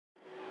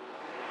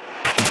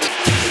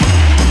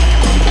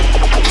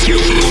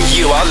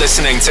You are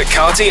listening to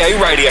Cartier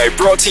Radio,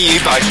 brought to you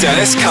by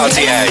Dennis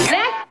Cartier.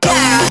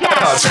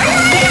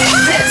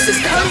 This is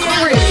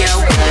Cartier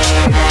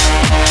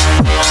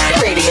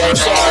Radio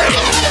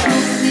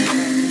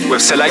Show.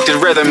 With selected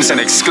rhythms and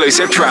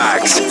exclusive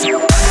tracks.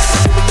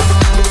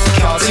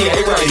 Cartier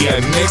Radio,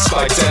 mixed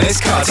by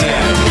Dennis Cartier.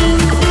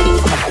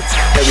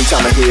 Every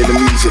time I hear the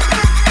music,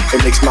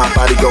 it makes my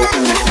body go ooh.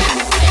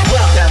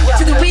 Welcome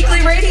to the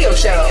weekly radio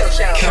show.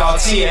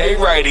 Cartier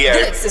Radio.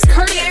 This is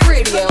Cartier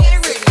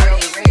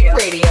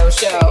Radio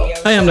Show.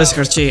 Hi, I'm Les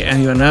Cartier,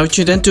 and you are now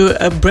tuned into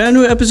a brand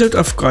new episode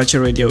of Cartier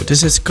Radio.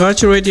 This is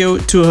Cartier Radio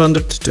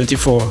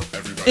 224.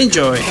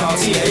 Enjoy.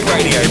 Cartier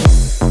Radio.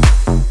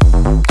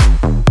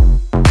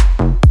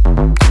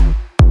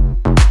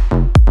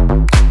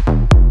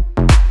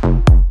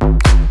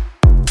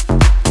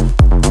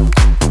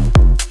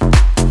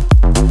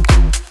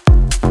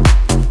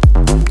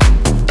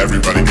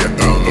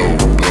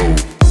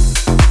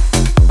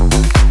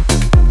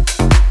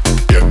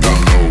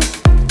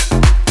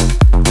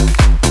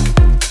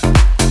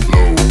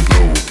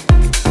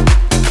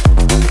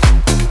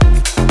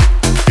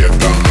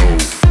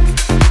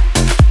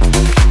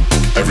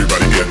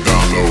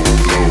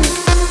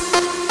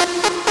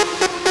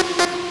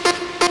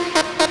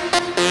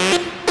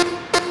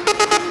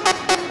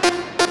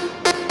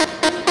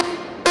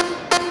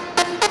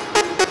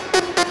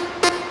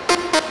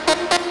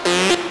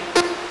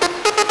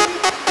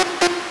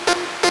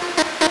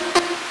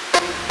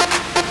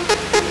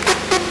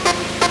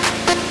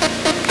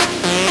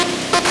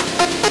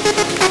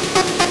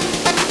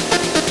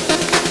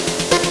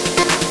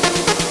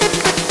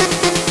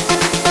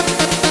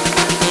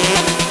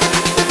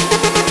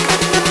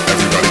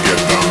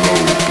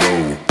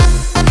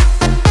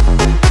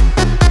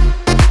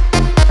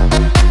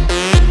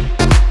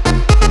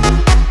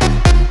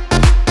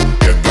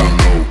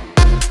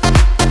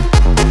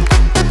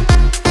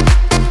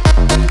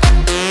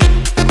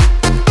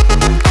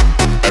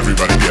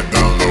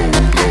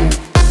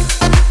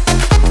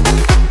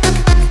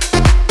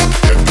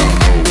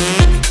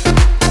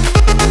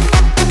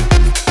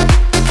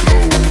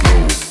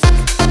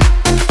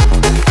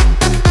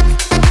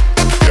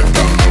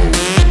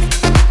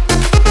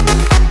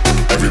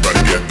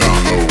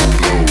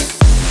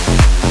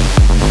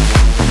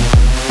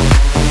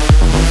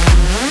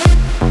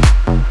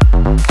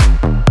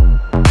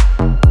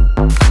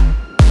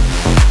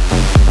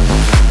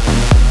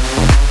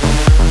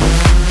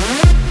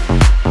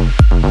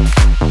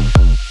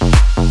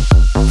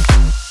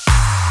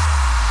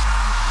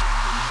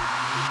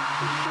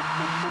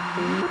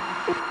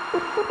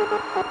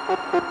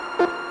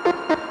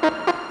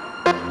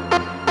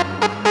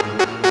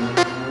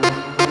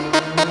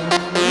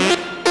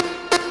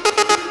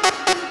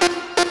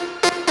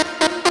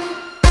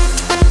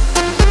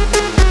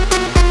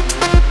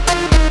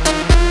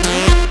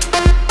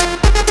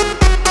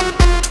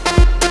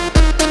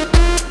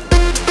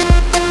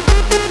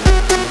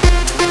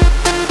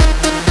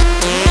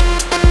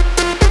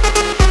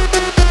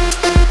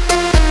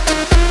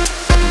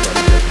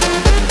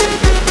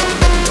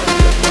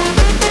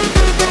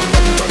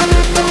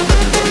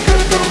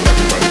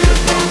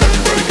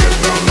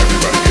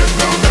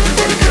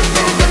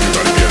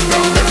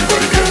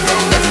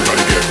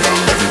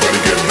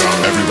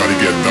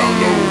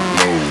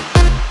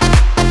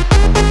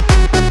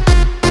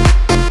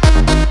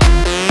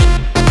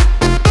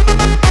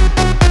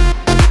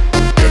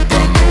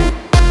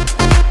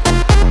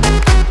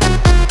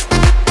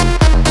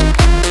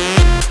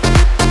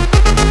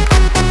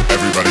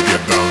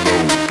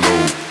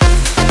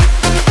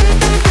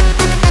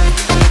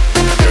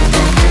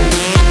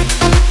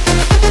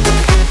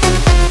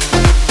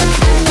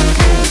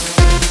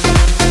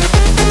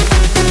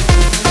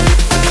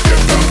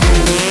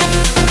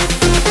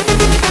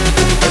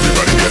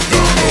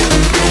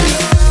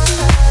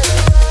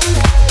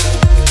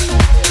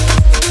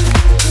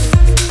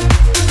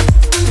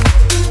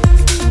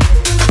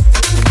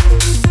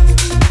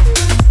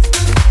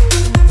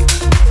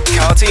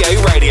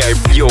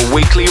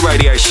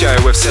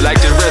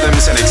 Selected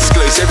rhythms and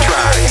exclusive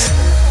tracks.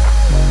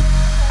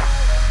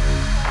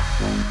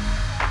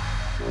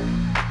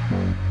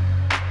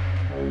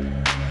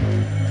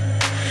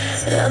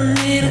 I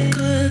need a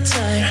good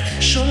time,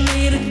 show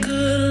me the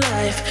good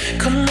life.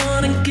 Come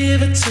on and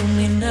give it to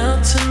me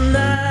now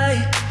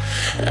tonight.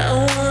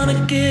 I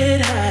wanna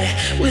get high,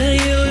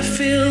 with you it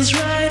feels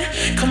right.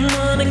 Come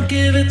on and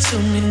give it to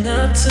me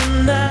now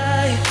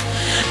tonight.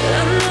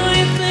 I know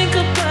you think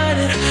about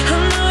it,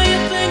 I know you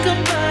think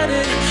about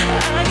it.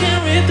 I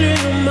can read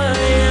through your mind.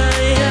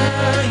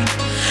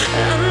 I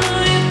know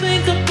you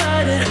think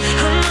about it,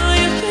 I know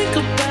you think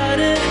about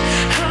it.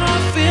 How I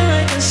feel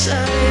like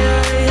inside.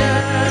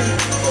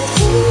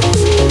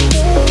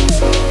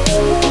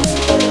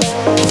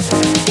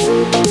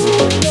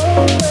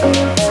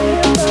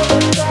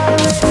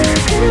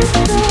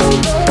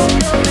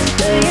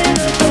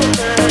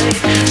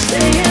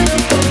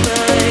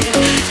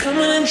 Come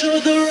and enjoy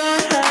the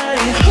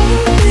ride.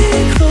 Hold me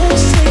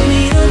close, take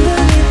me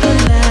underneath the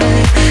light.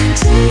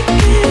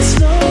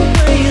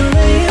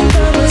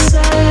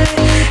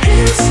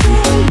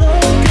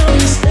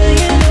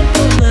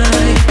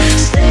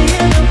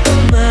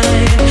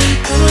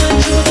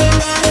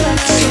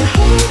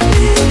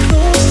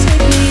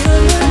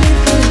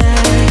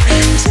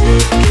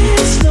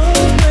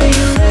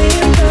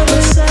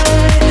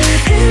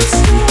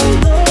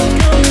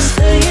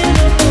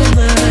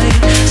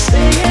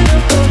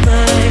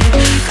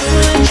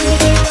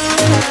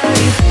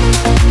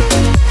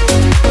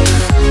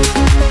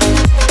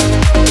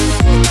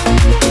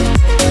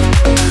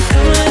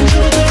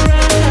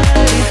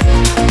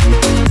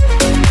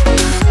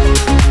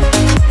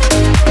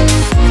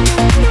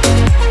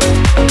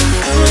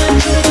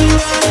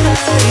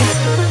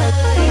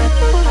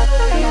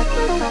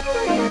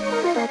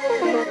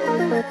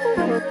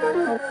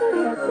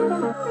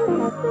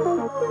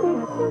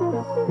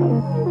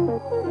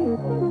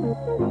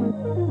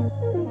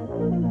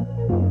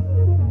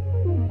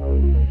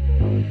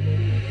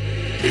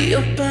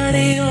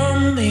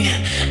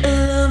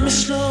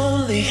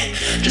 lonely,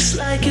 just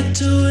like you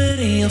do it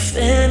in your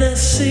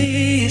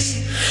fantasies.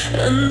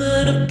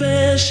 Under the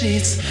bed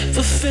sheets,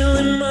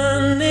 fulfilling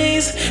my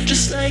needs,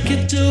 just like you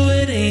do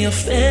it in your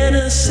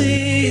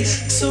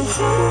fantasies. So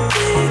hold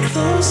me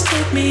close,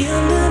 take me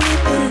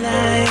underneath the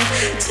light.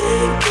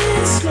 Take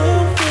it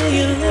slow when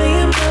you're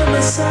laying by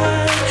my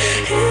side.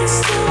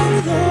 It's so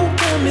low,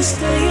 got me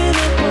staying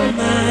up all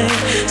night,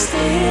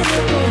 staying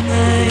up all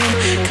night.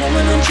 Come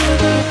on, enjoy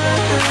the ride.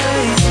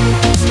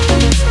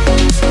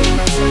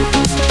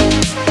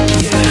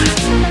 Yeah.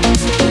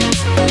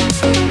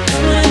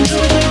 Come on,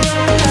 enjoy the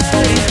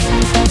ride.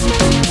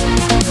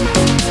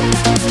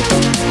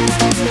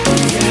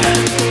 Yeah.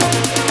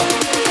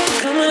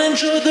 Come on,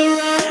 enjoy the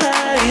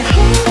ride.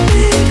 Hold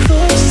me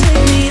close,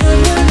 take me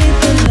underneath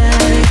the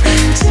light.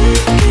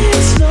 Take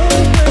it slow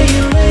when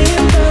you're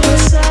laying by my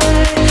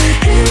side.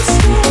 It's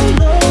so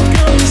low,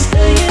 got me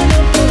staying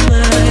up all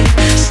night,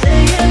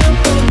 staying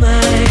up all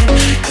night.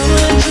 Come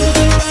on, enjoy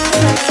the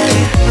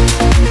ride.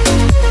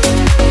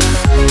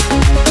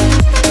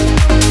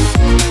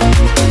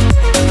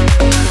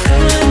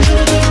 Come on,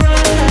 enjoy the ride.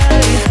 Come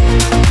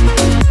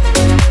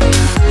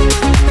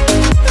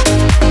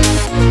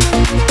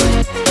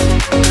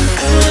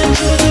on,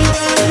 enjoy the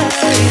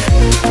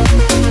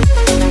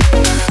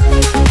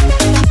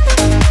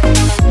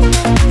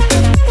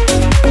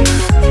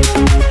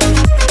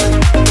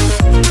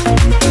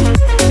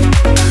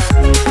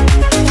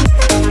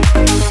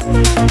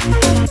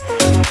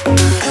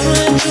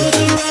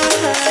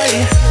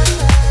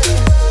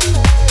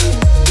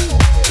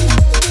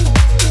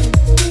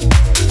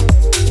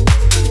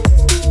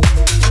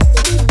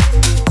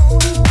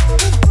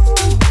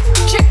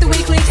Check the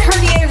weekly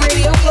Cartier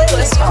Radio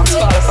playlist on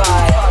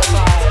Spotify.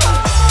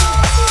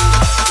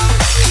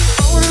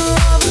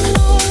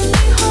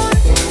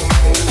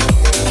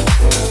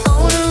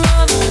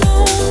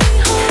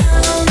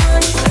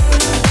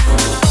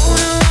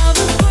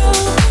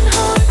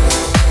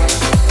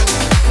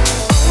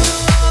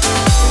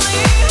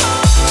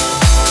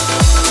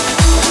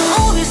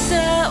 Of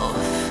yourself,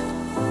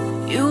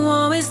 you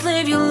always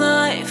live your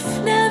life,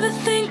 never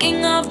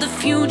thinking of the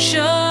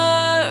future.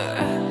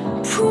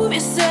 Prove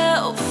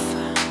yourself,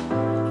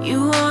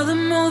 you are the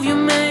move you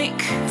make.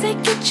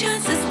 Take your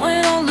chances,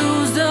 win or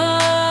loser.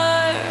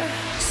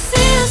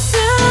 See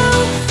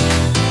yourself,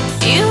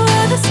 you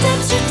are the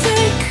steps you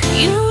take.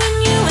 You,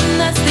 and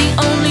that's the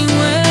only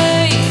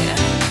way.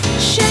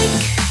 Shake,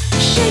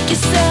 shake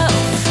yourself,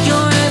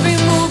 your every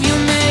move you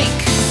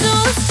make. So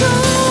let's go,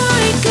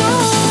 go.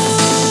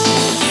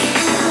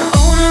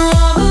 Owner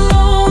of a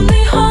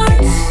lonely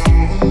heart,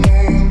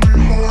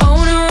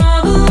 owner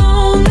of a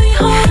lonely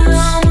heart.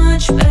 How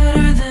much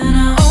better than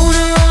a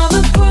owner of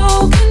a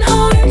broken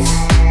heart?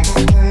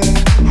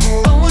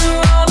 Owner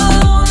of a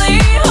lonely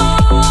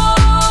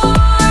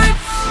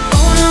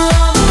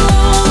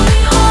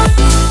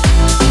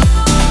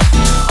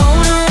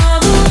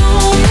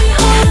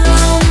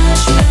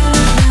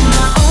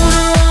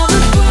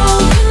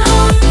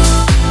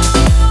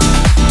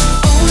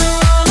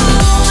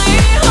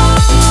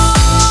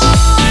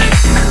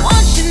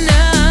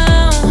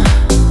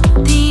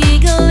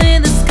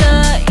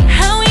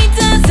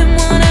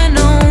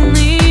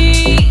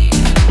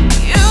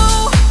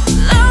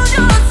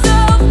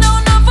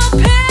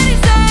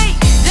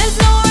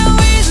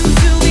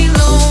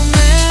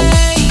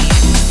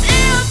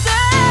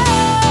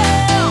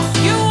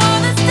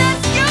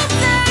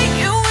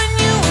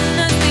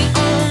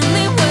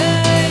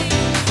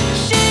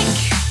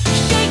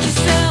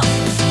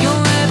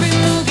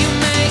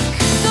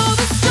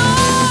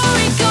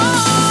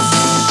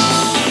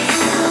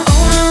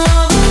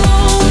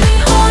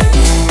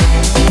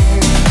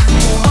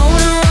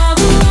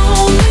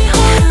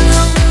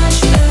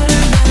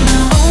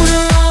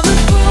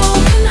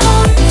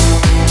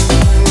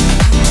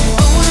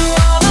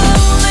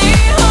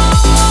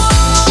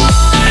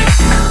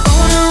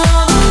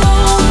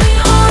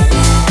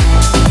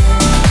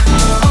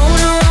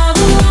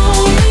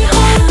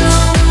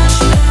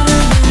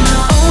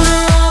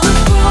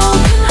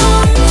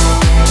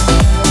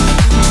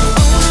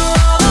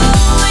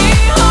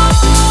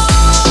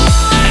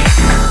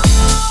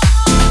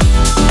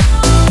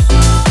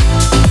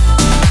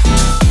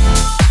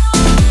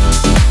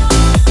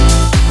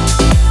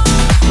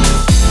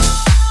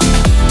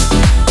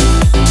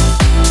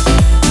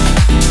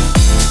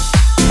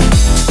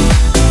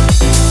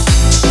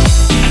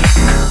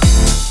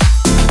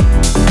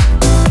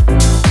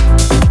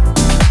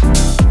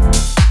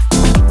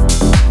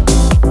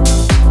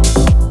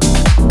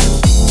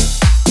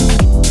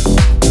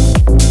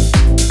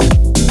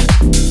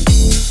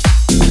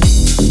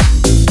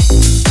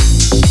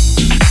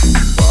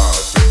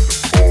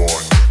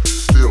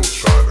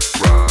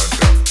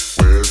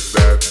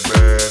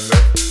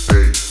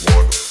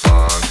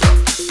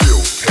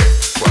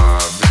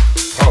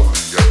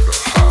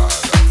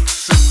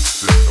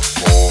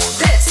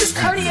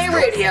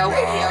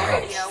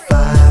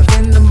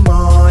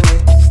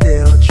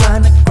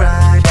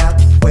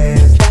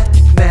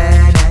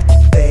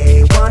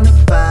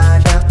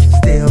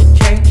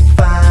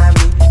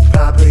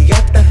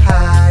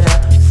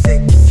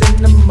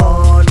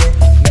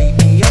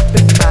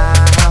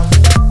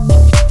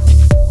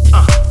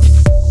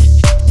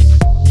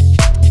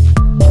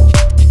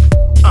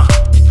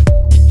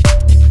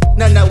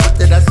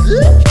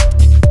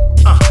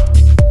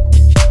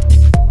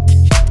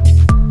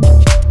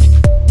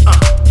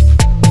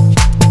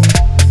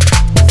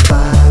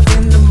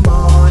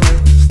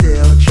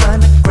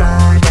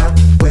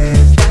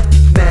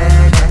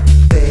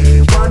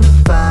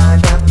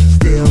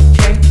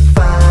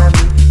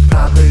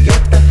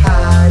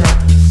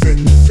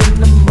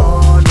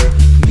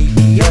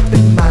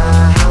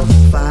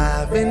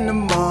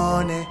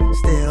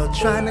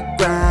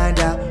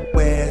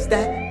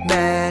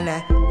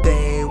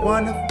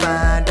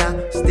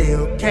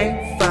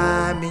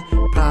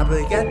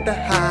Probably at the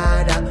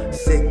hideout,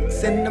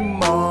 6 in the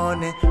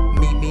morning.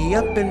 Meet me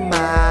up in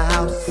my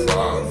house. 5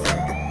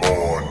 in the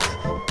morning.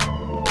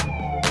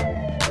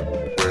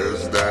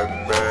 Where's that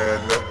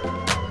man at?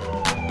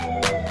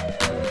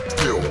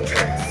 Still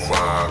can't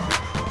find me.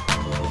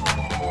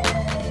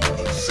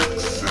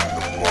 6 in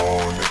the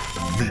morning.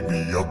 Meet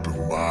me up in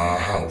my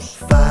house.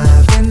 5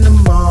 in the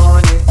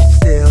morning,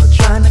 still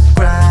trying to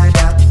grind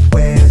out.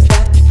 Where's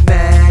that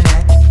man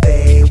at?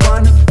 They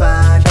wanna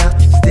find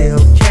out, still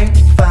can't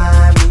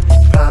find me.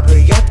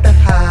 Probably at the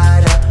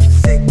hideout,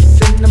 6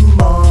 in the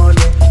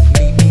morning.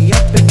 Meet me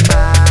up in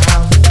my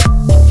house.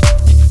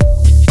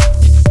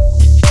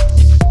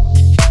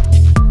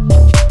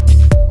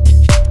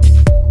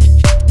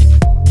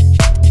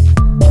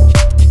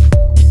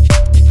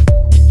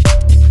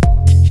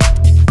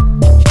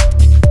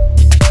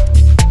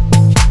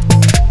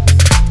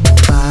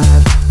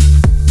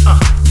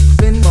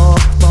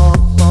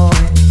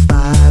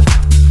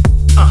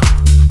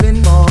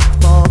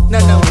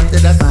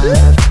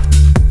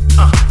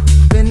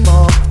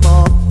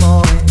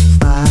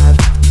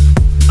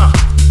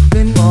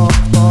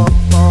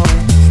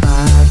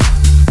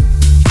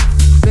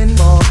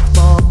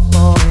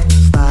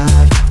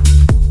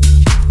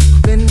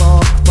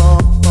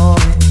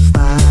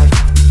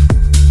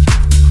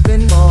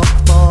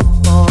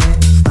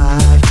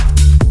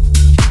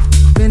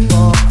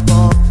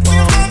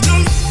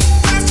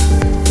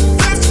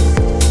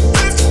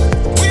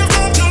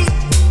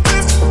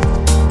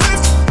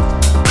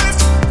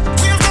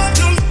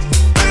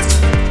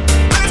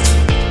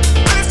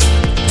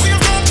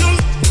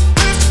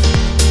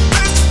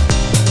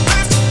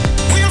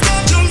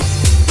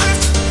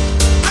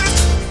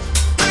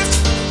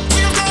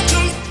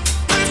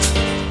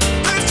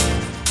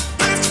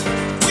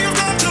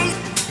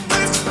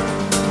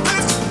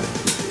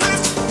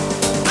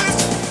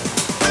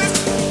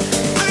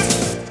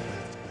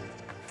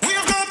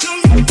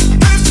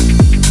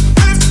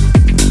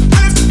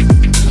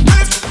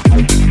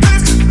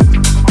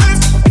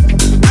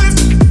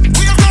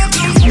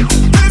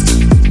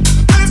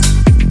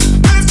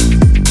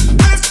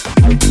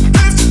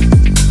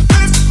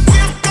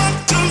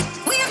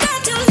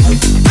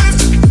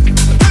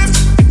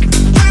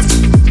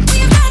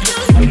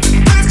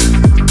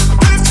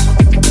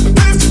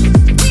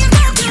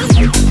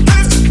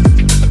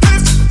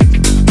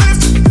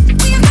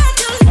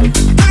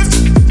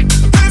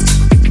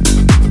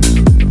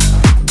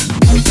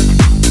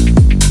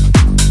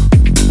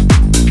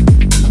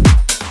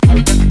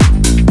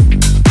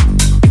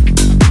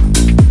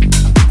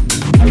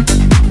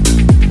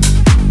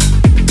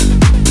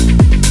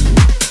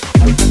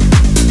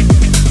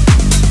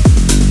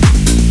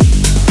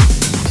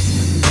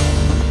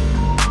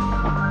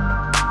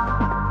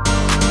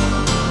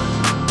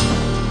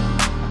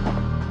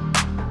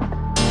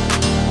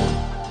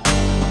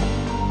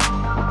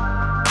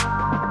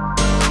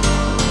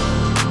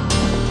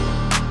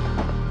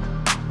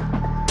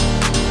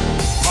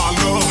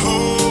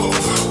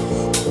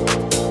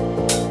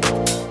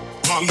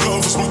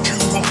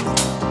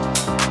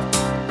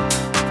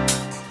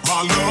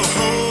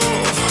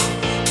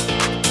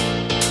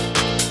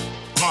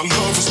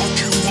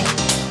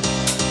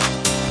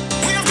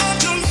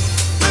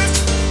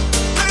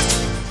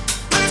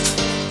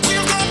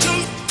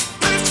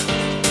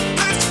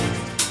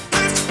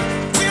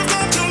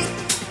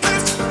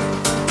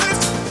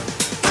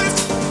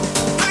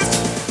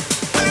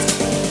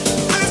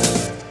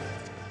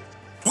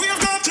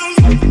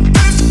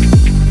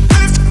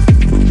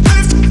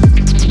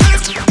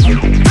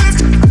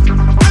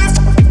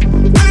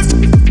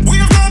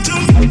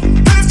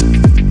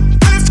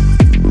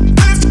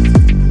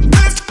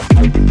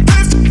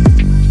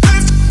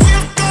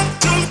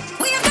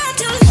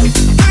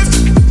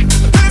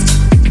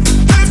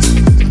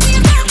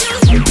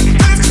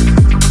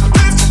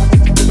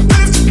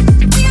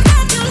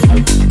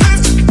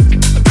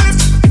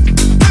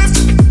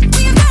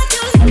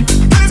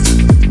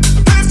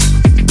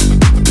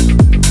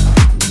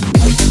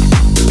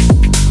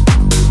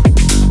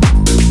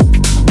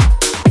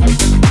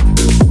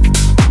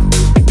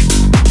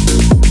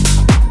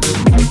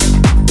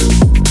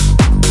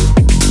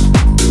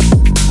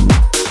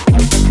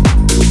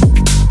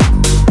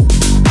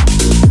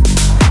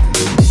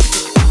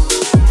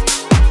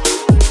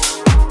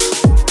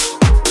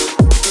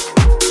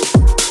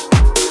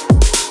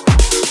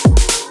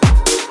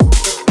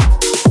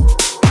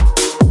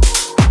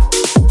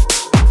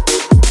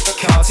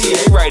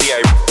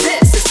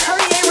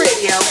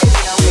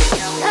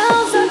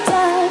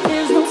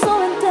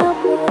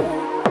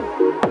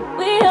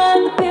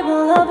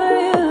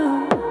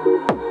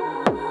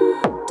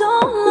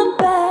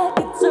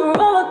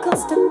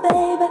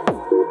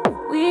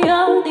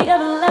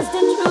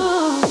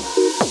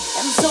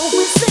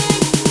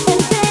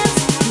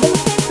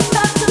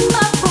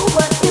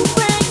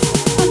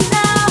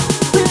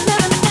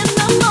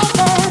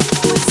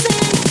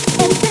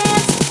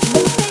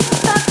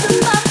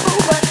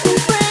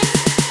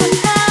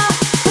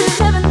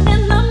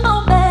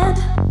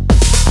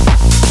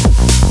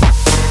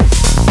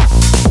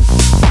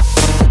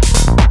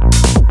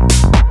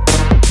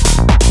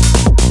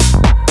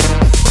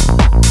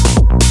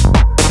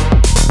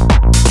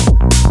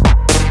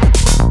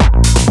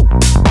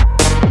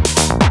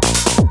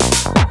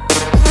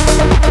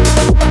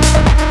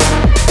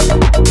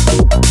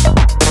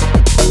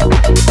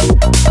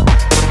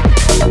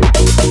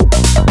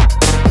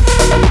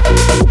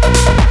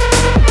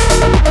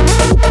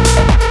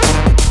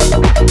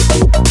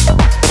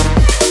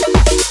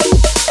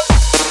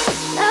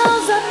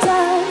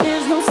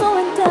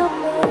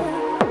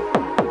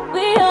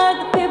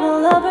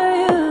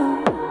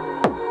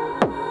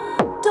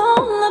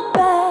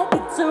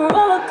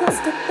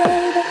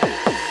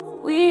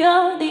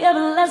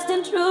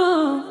 nothing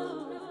true.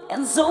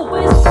 And so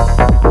we're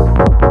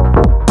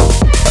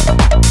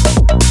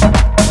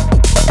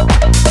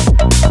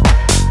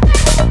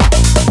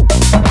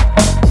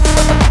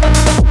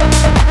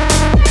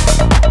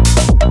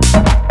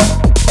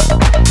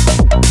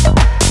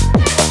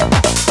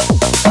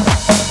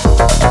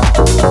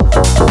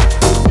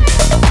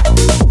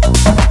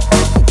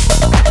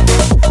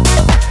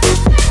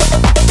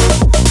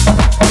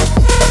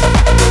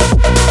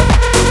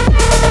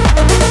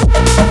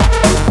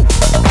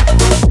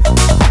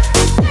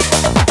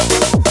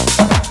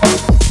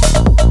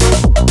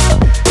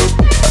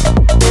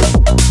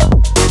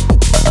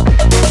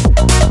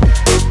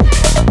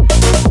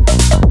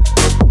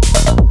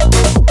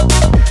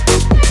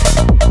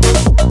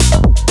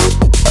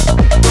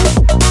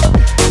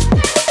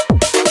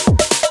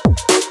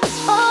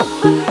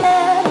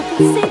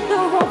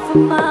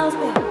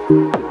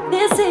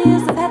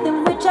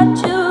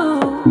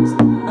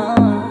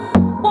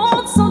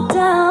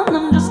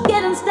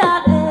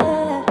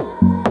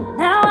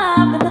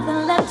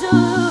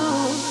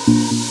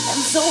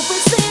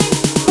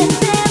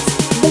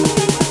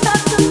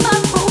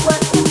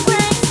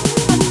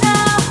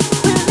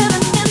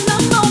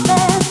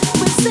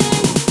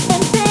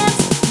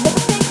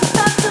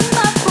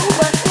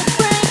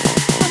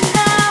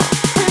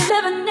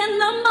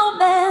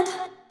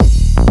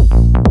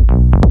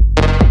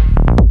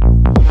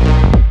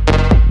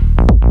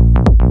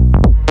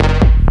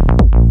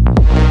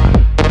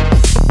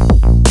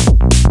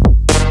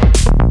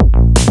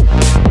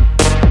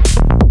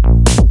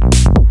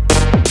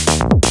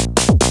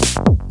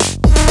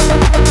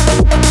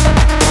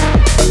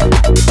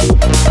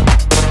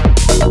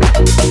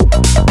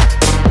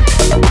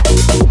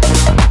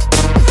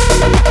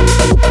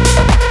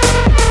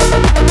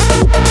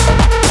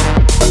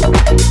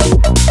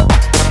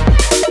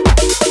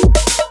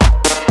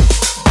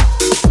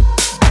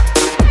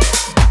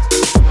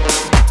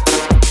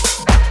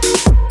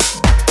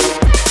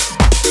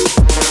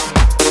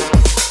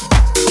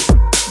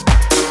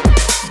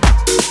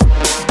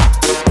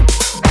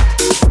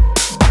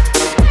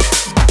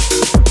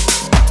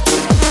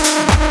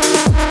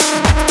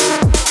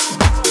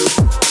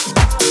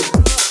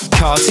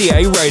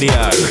Cartier Radio.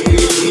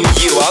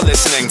 You are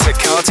listening to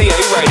Cartier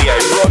Radio,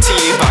 brought to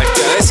you by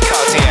Dennis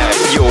Cartier,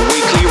 your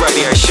weekly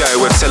radio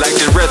show with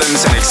selected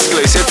rhythms and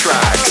exclusive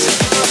tracks.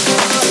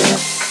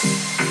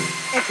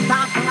 It's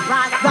time to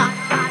rise up.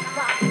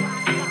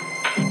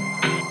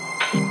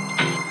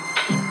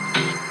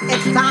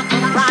 It's time to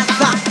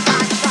rise up.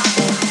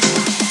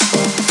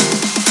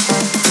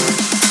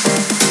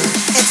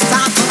 It's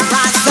time to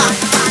rise up.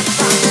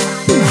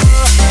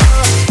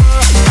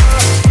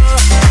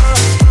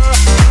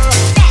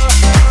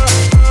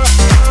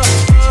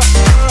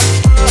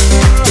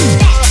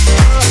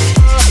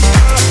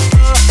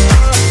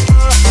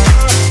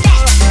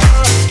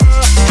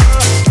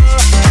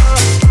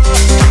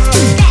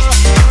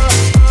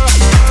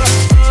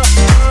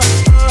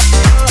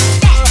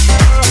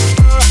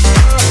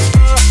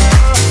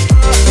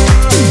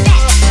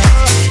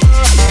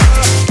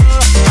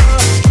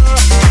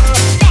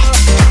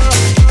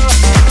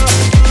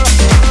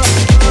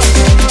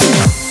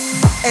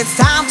 It's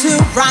time to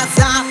rise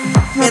up,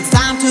 it's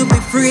time to be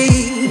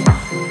free.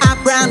 A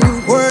brand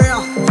new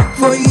world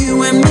for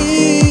you and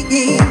me.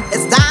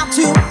 It's time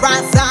to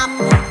rise up,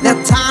 the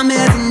time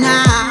is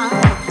now.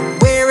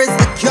 Where is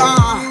the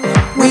cure?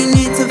 We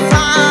need to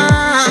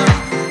find.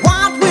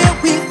 What will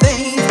we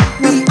face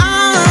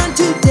beyond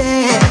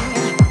today?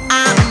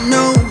 I don't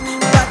know,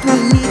 but we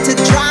need to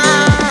try.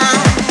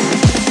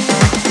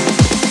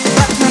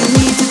 But we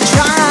need to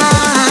try.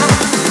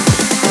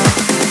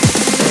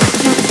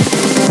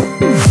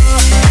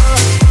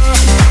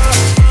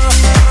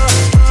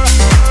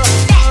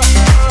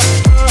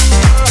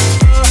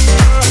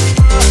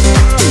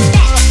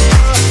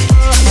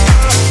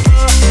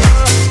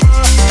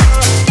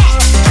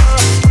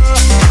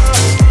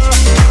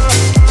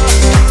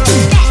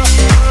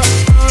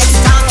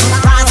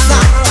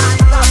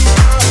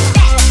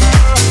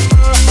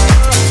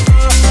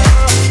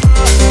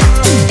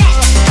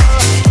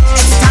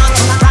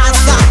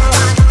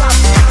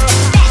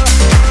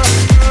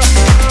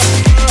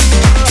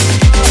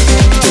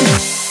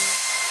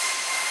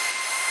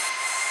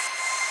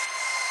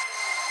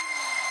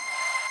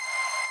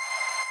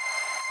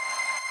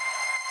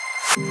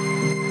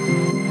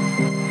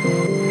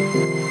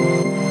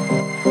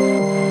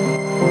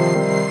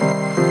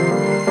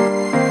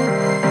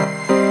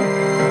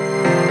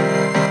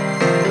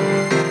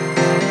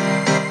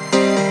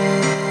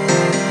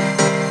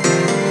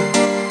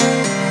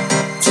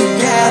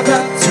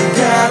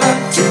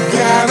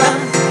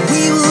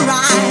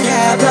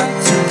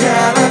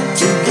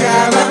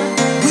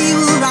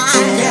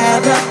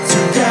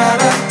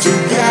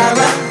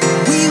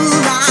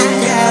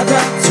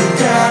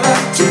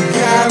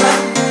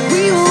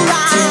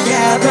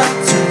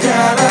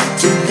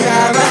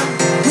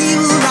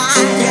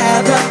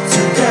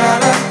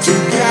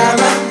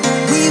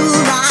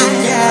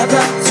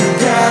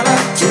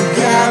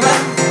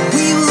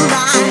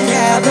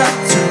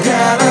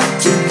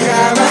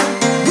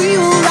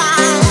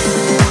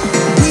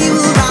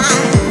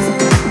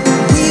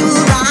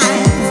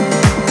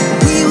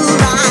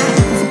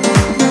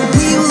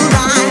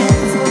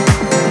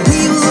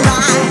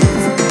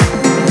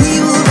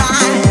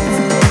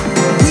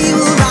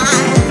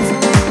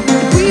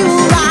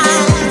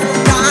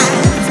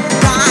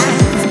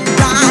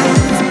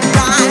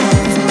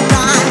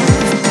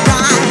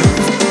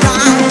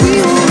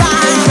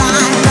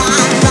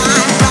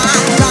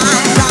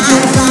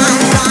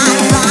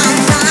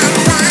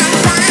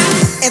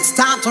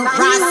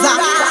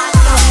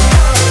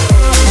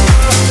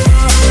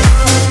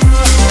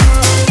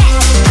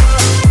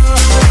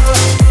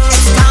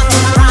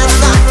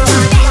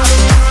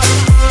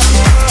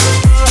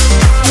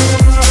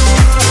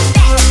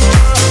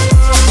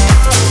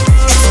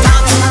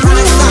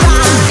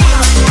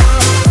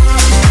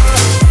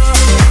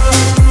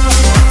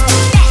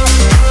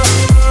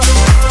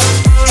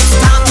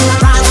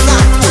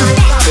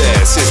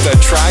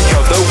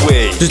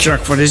 The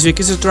track for this week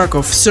is a track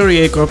of Sir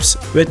Jacobs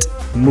with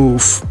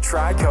Move.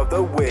 Track of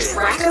the week.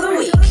 Track of the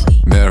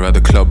week. Met her at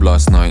the club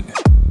last night.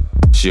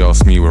 She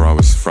asked me where I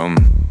was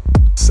from.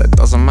 Said,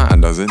 doesn't matter,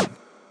 does it?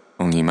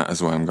 Only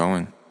matters where I'm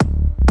going.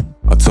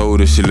 I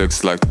told her she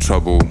looks like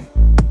trouble.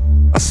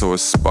 I saw a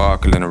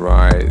sparkle in her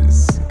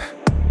eyes.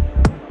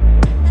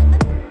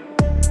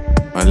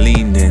 I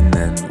leaned in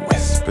and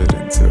whispered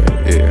into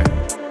her ear.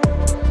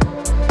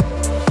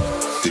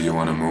 Do you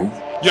wanna move?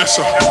 Yes,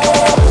 sir.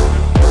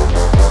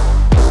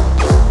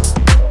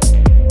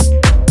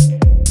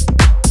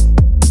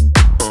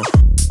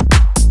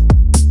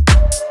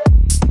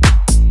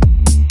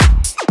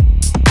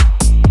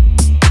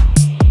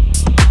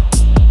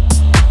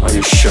 Are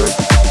you sure?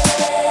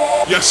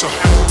 Yes, sir.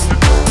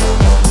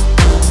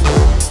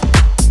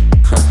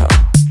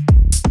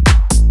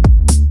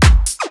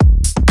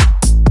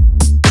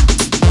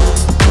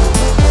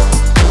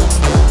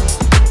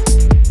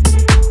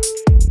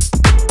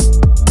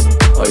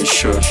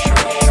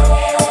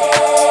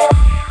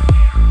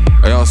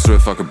 I asked her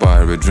if I could buy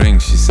her a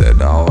drink. She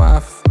said, I'll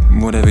have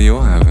whatever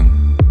you're having.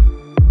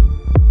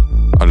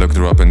 I looked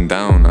her up and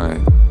down.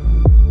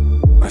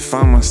 I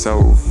found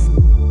myself,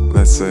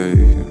 let's say,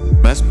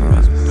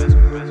 mesmerized.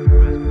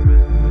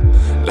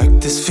 Like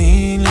this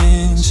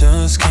feeling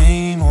just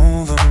came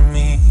over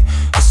me.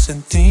 It's a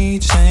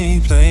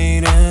DJ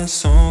played a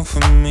song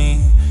for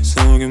me, so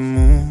I can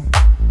move.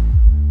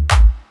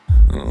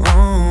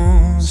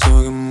 Oh, so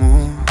I can move.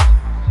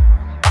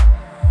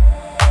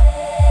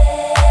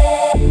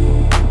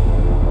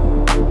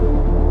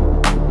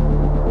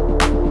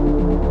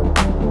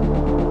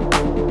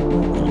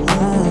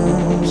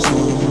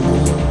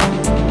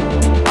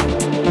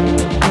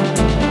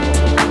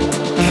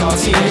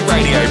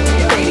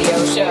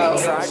 Radio show.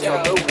 Track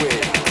of the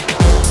week.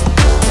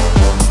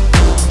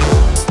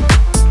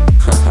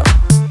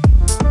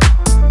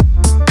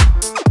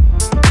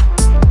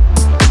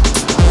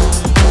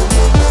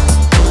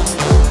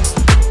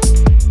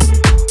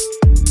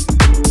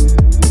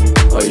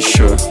 Are you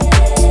sure?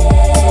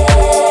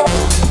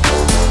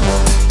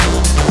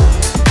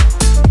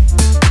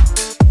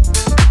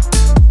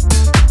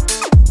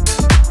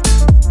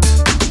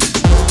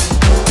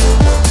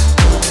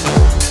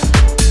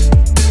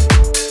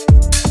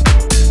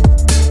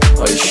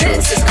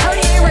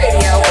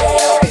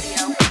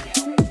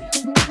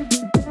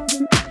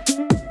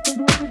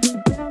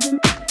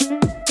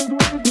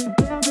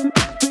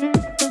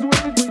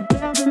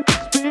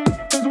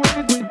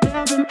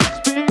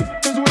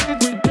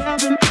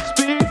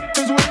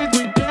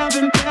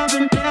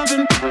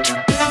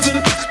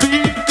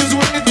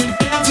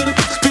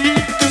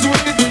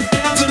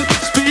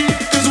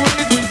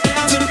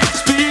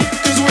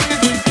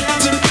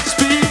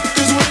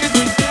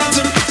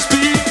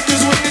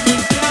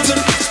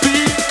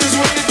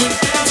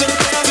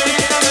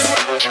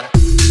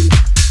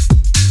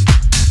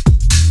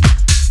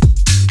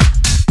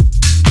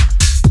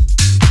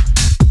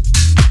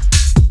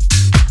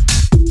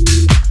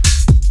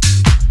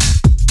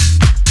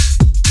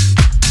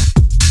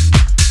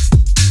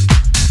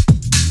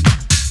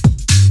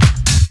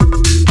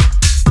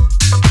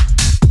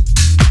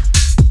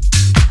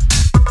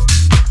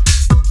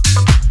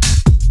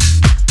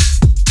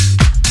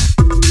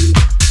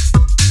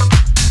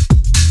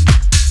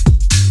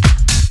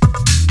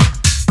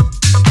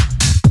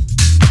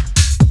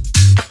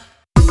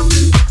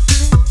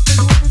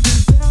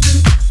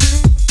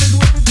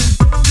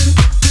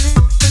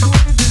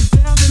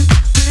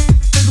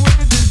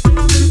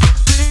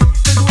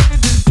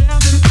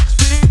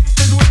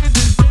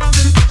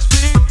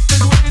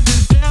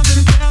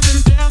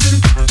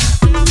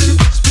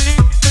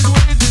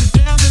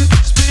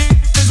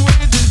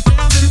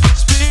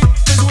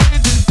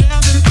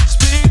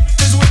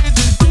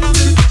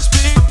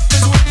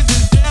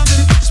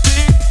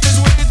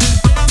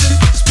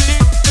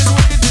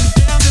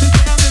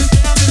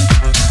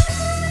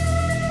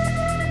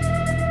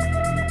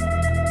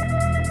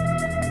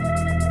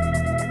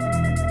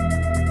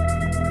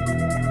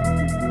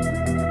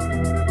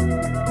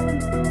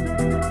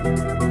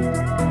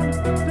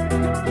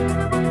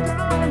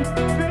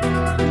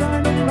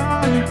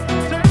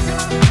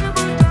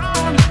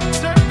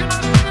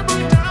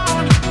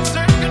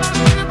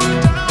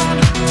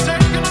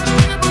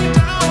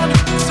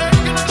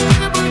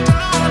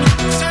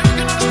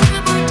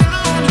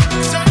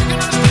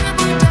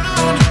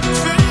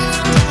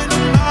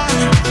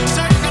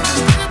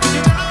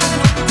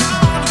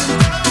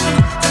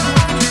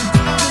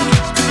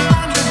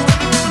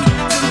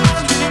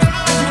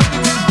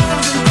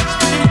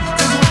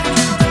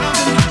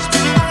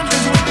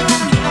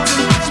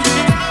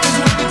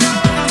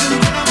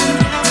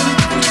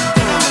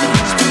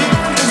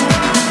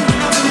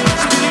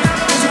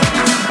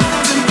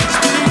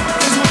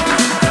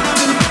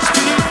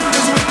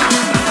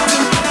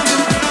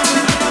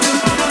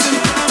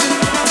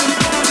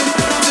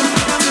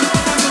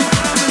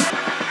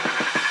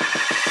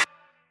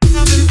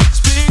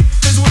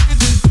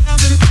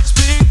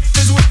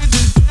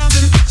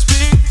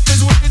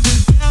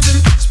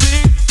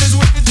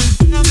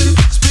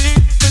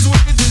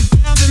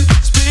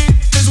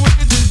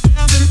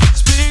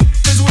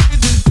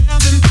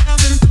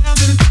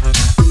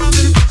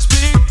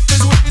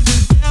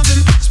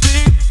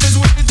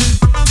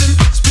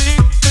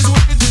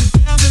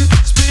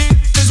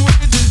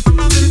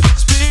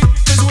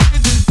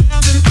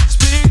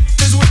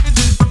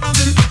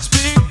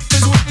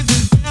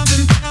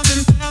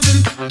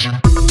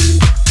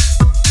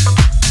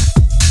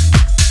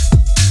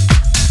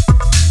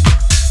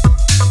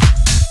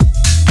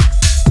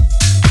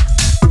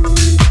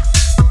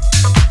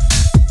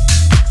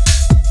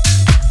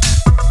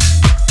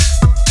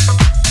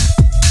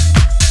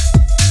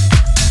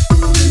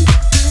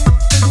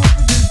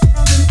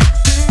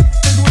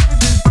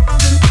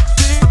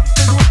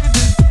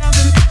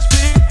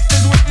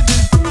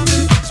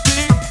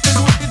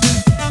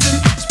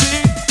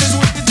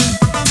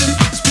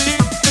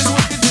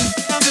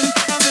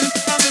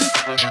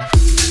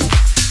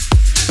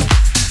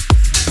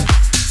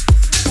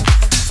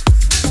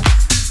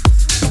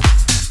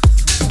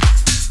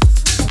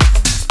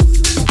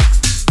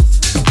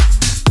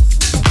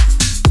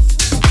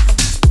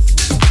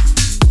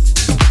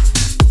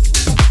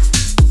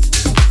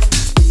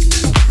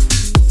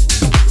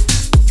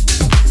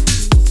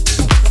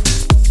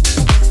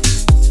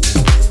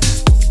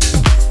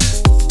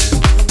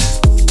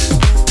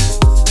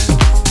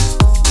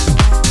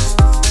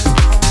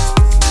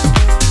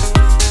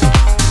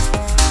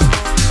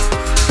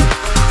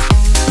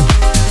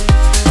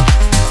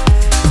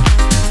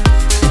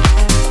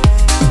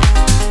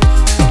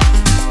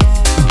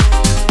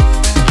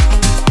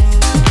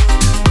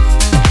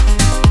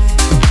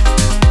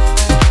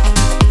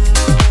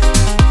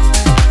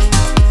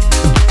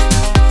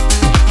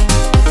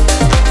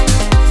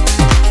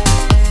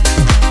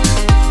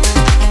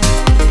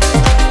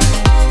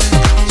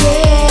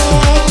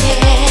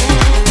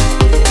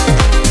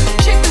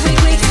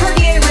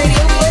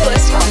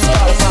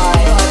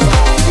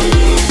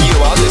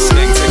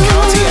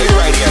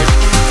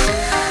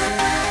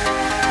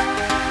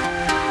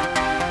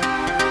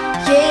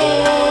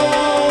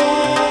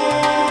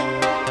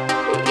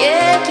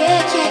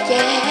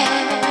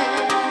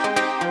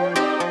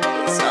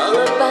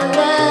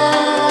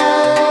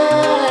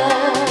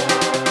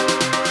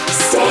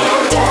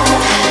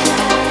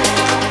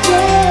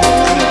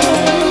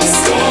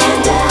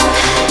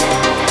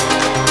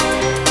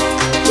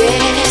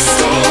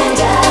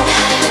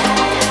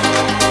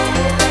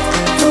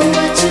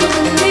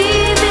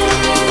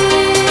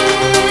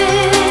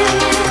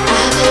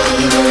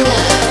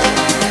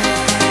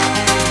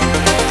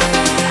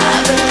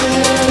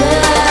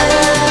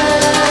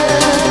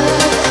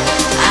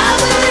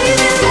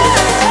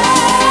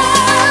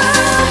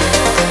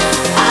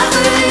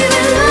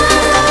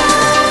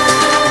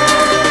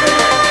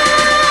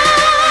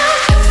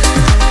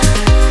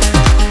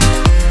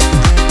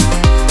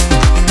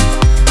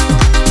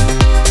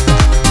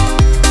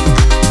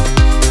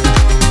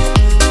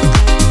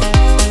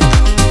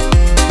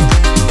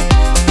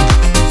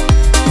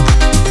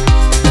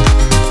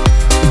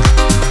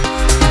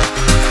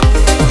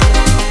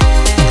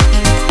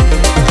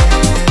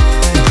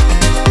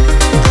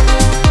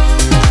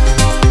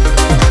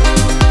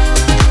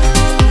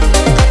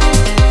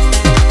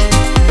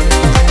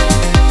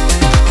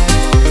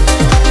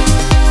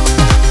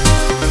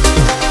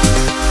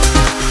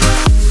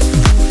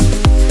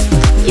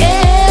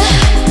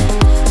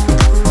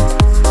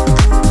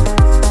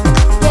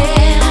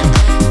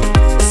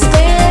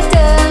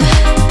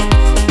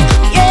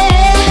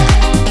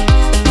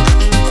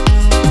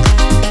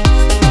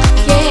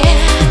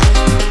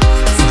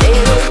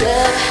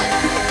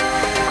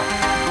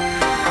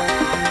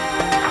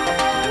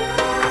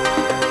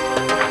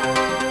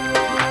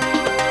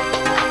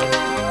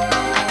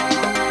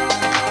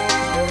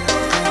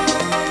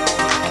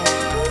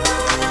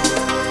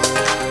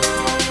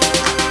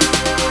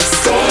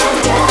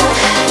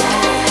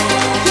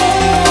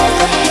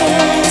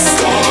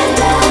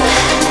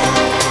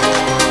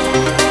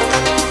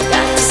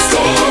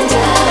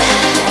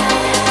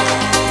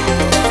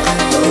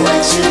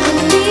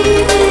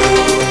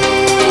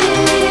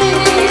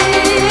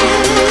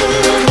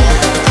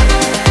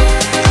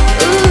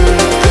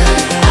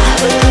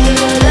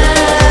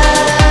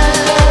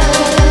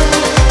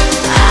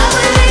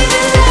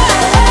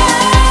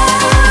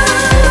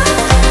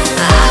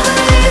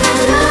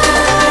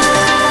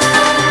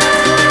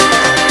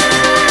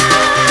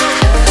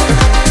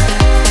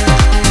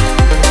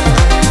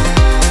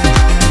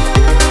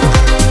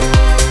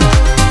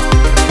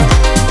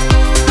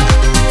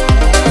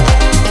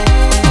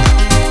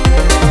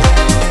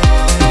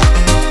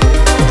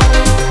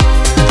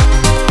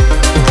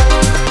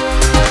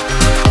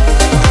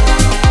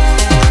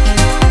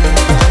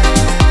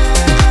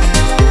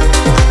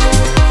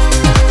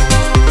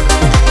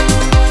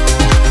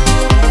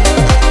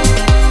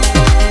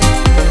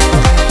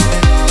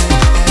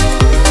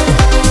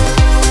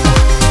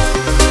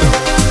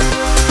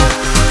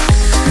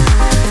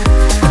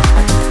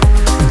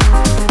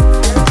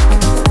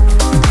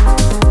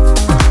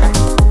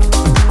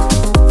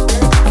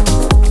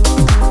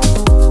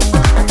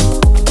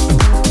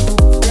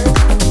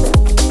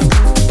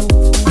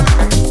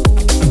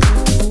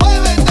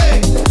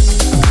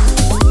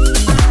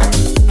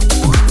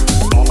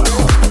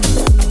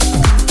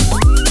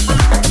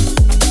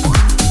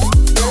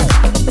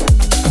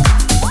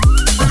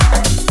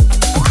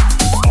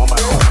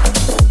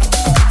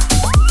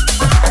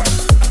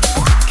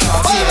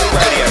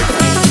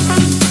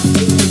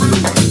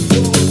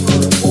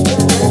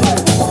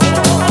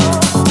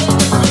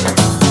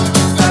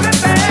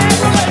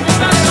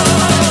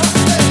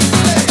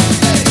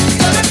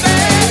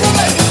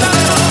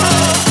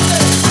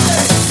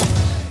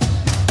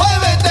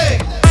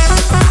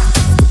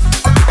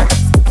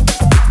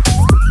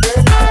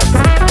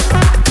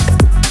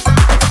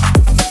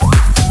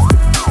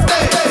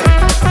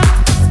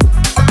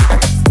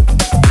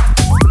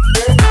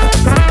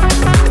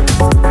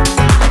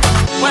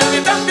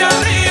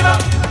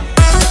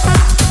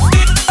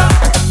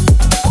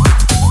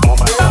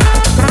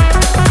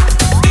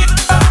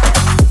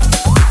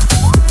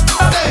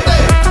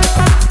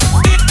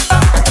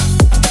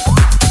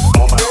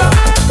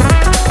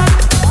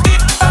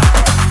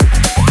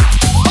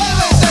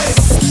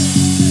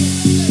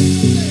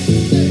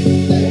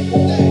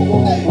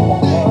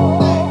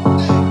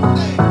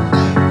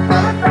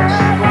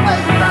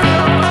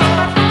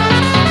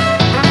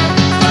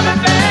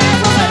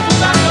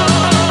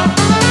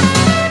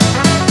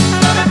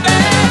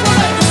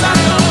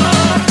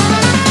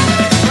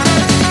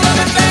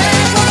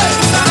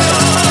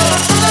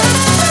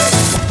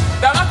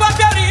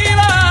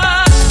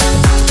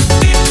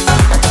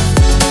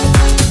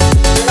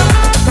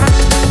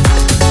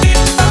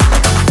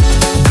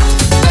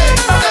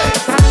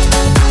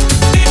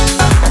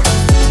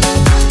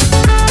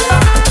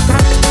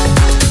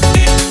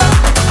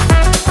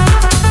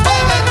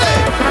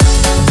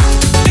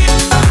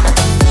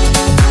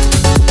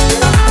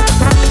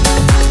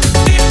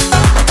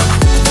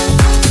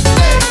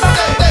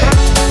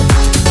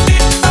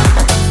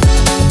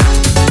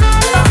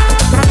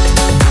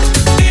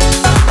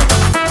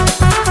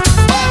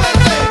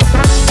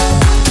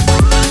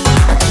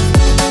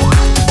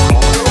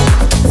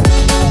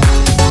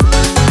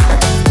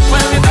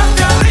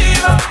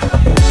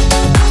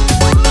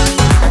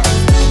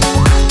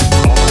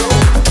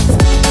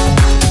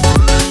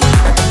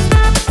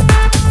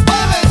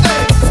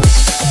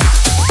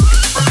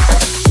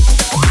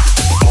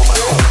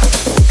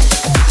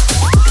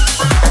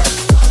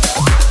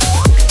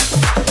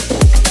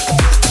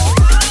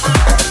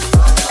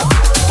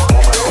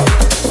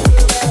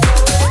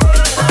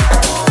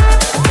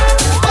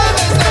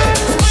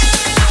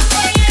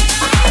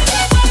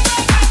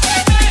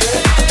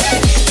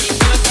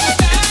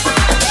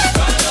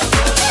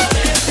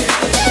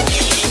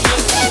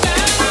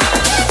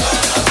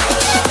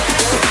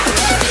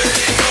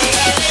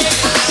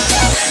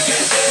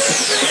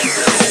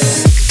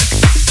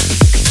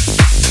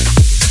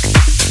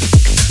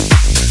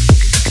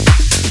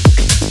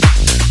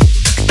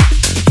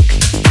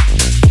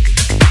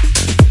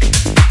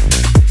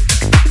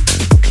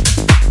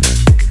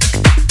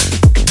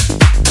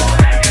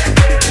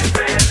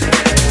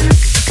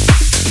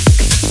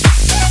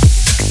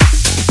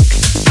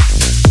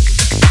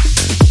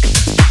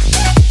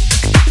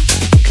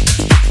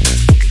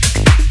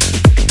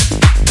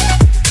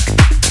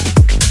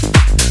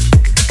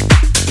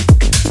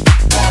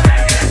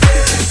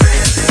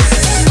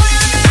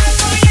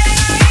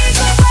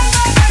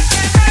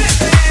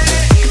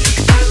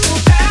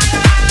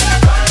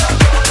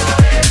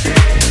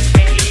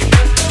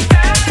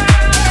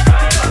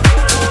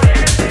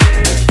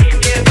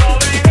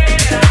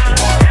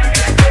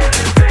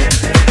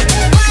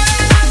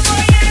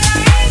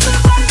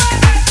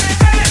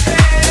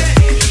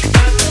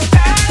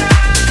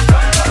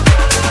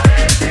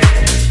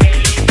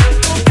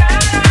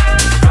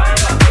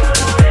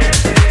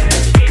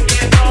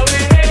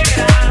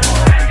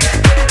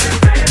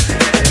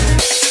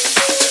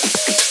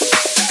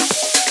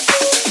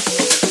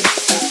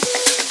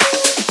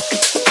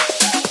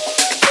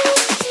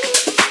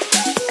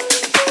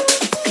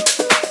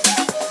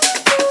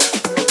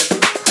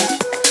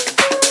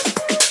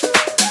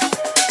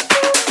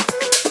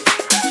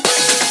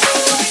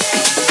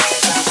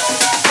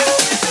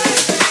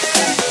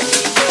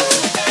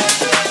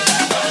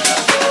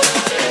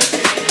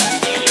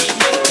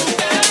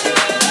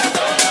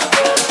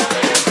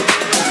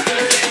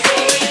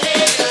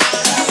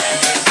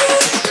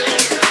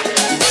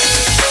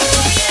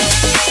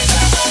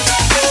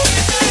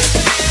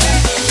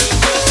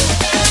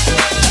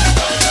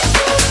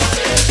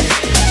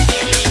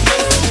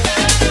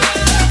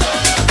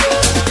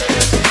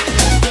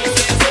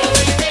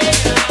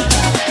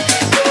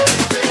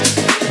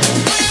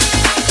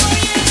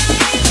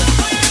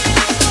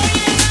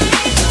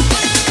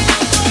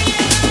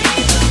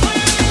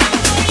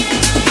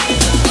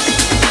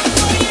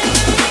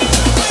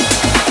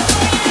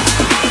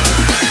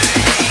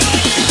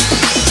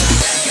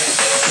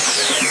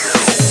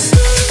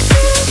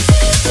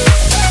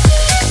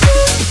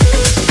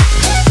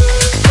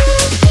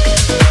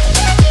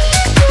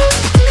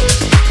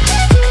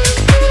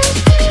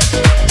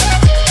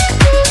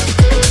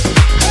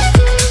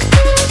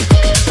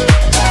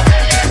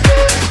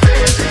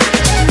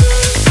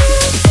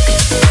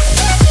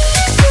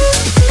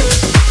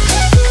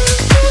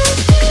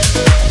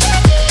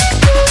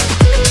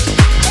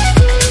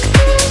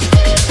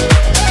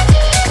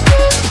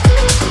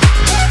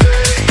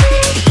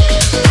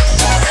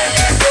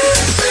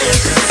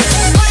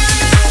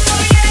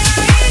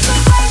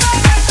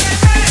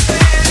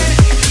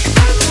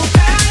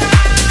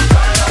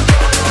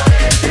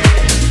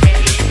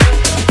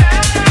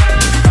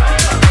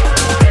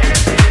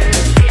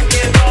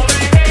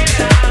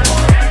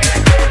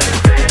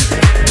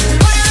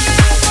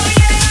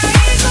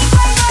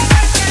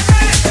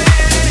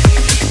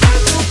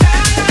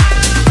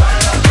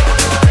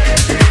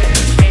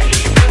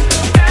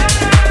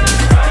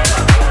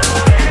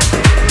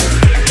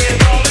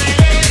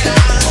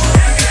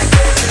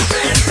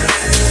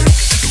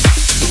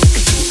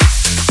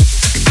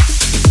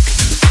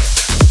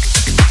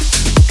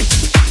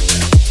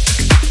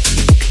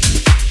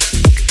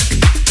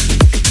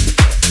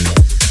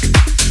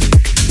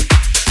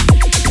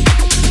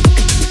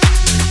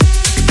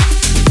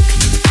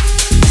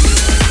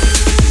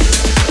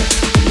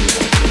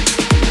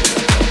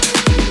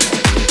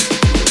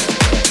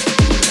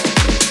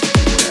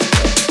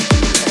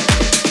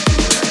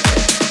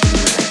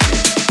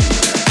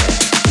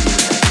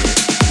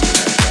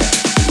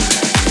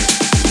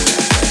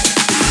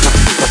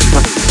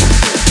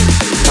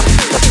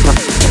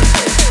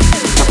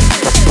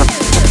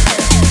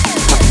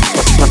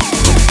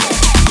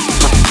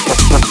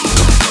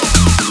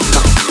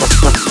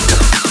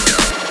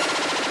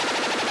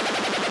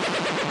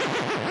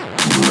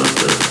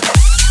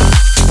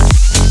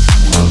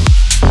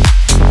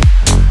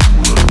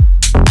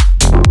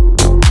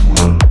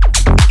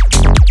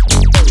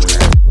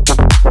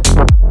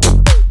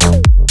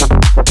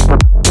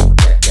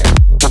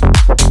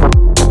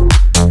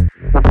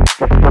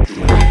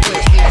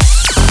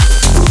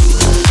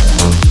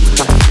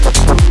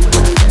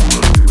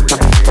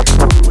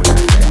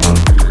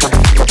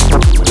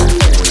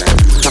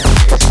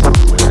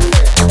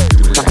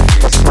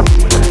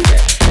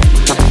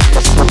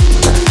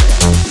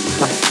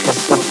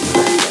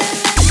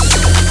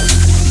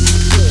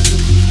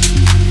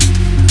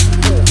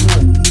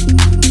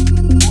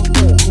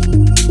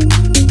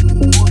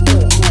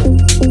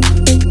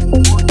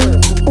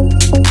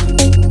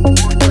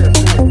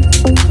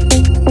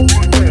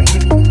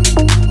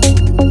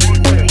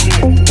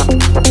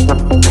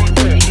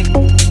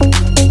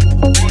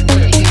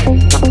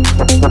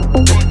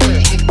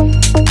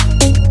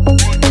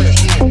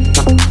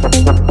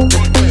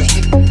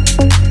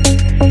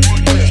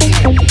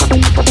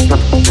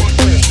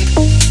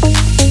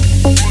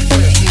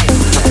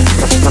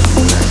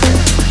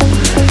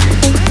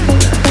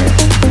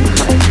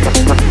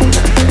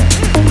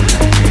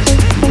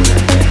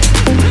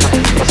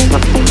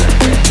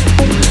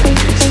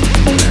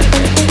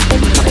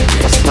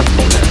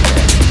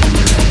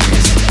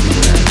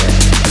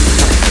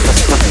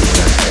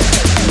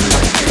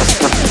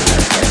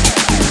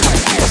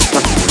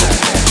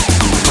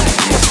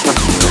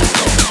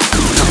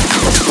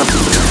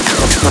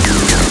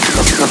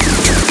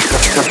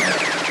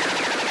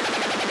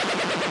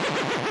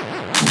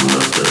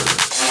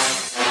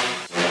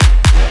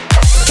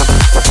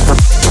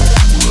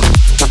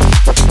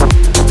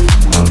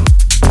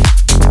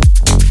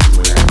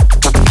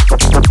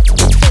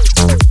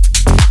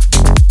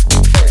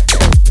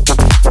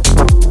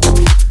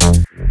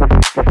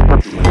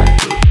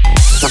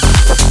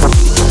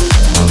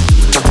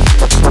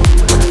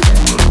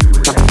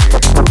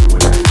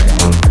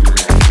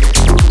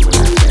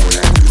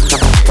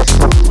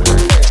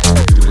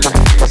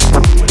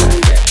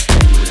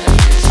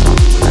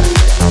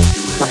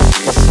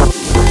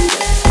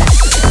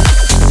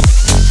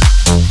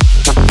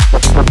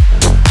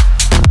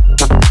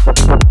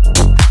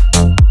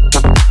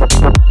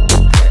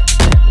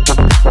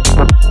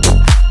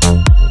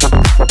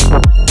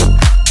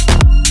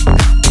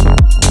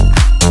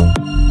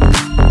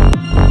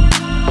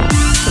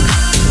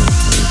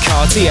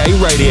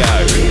 Radio.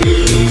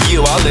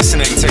 You are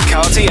listening to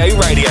Cartier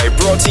Radio,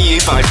 brought to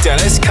you by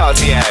Dennis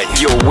Cartier,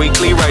 your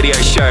weekly radio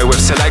show with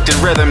selected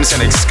rhythms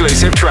and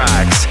exclusive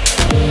tracks.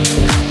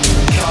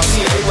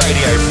 Cartier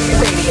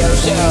Radio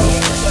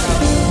Show.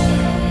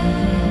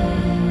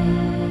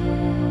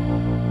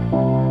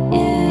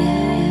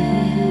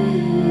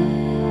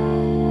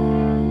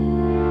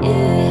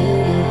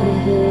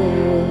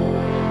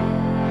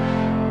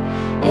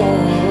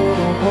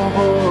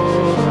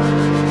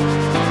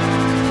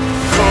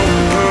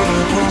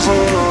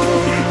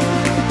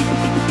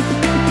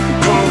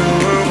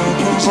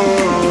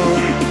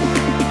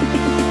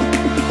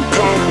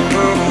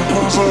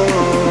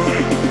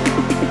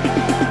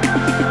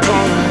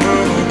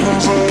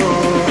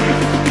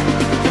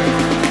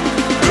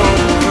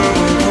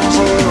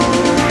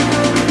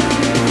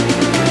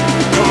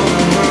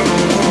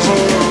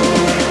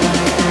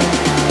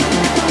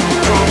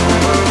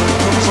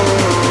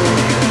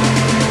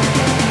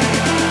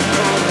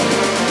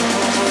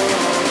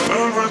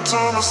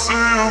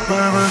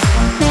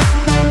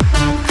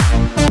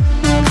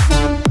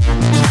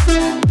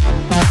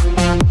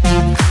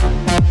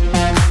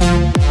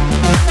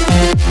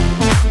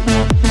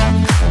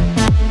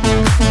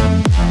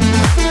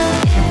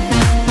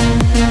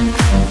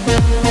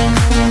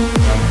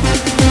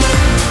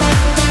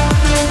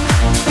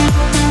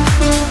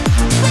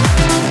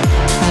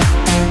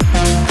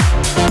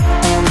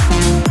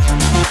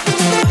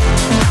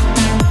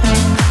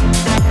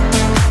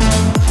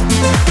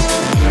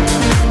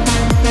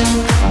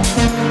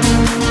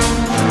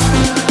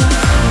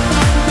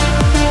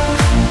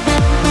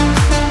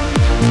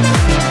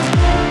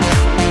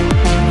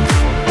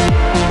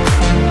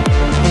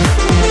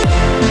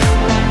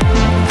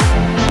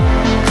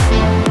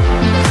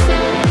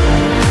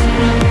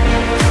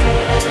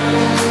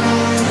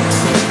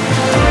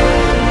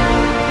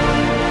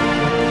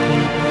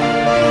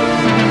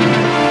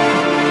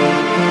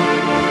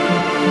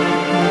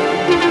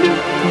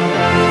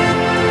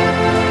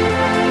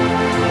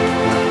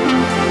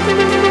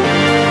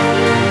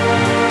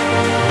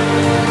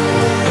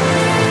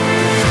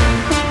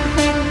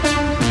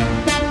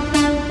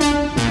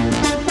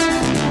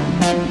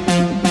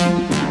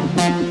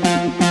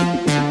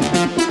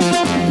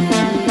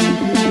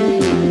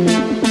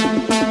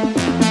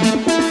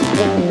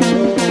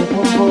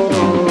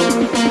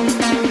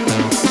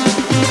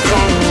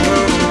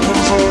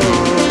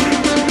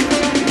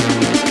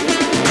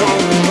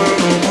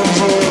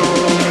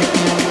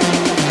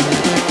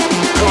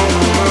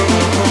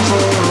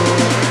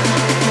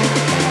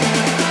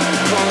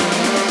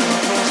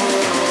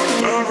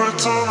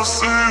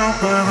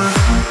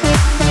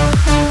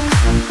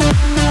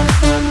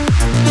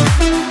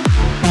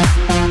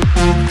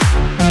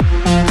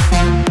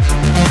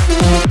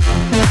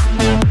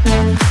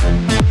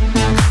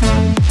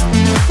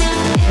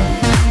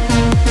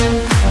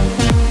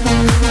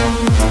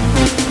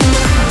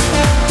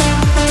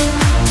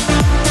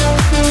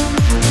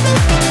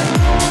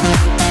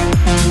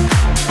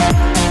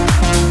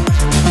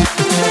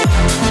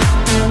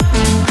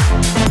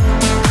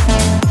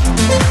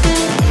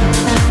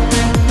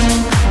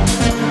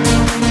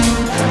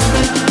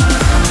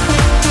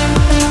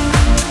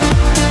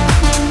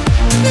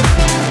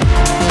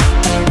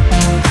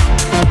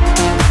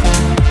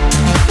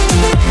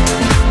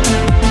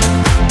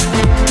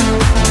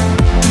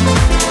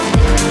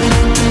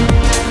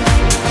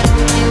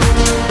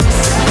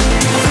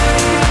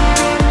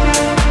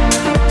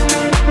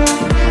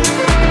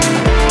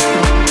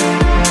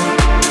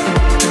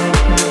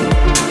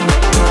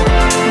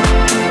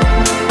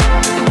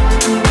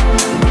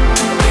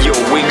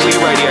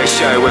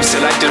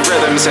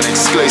 and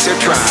exclusive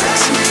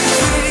tracks.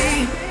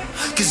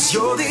 'Cause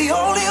you're the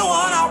only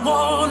one I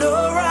want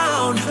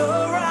around.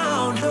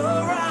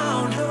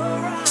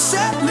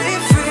 Set me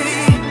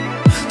free.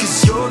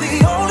 'Cause you're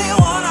the only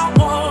one I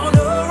want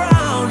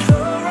around.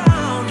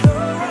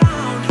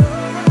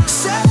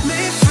 Set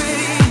me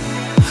free.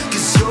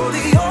 'Cause you're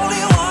the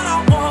only one I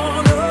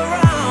want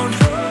around.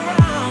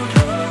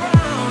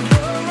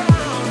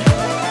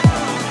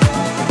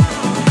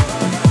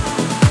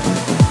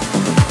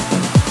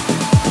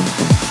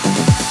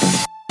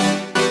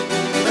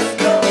 Let's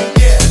go,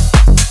 yeah.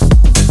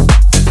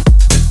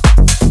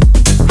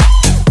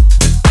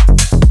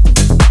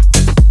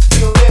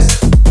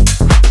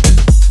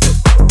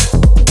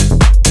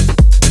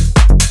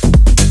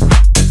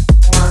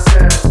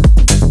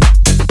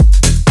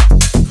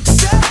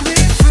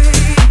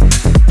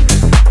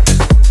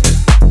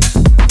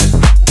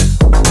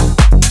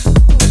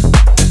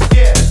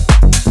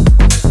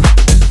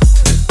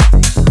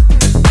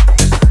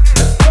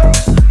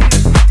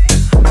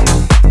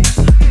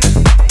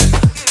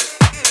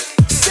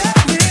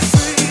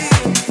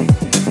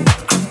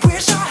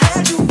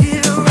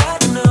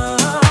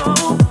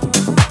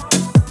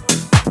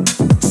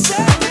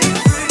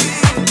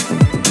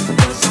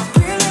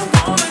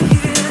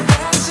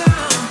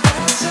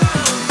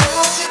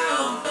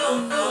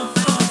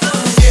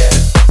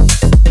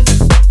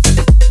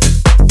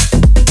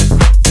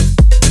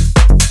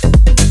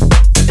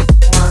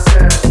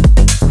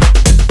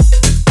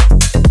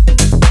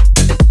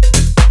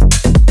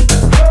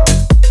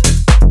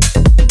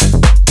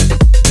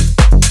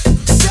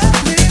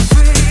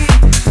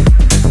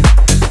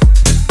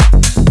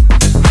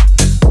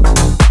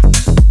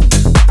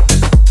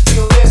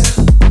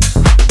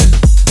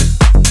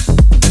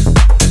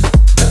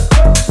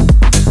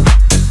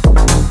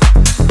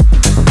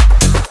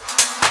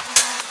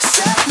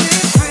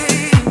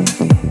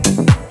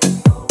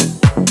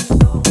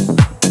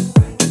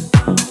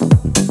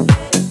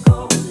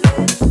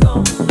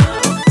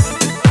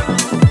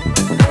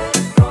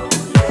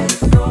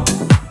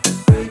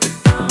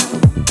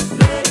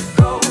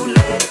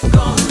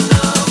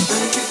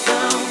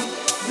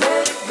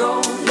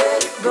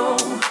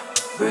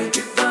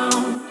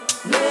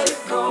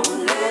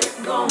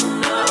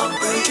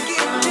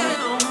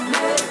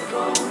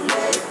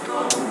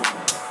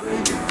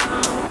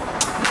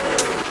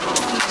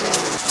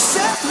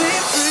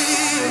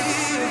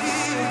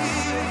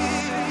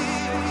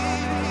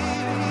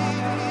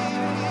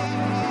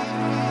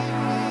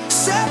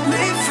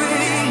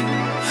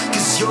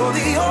 you're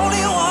the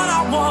only one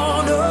I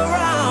want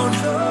around.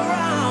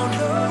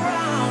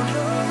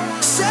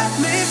 Set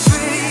me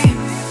free,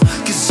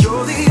 'cause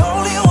you're the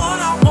only one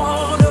I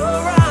want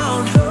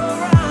around.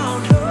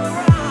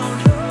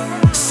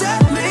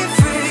 Set me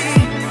free,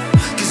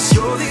 'cause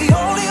you're the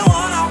only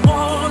one I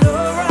want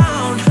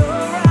around.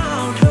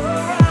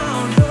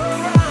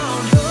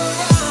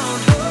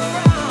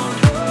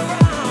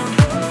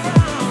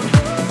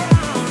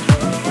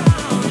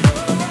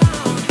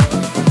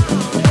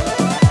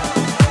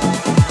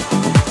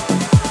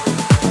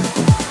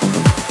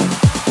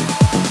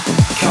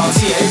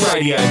 Cartier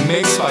Radio,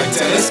 mixed by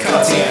Dennis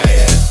Cartier.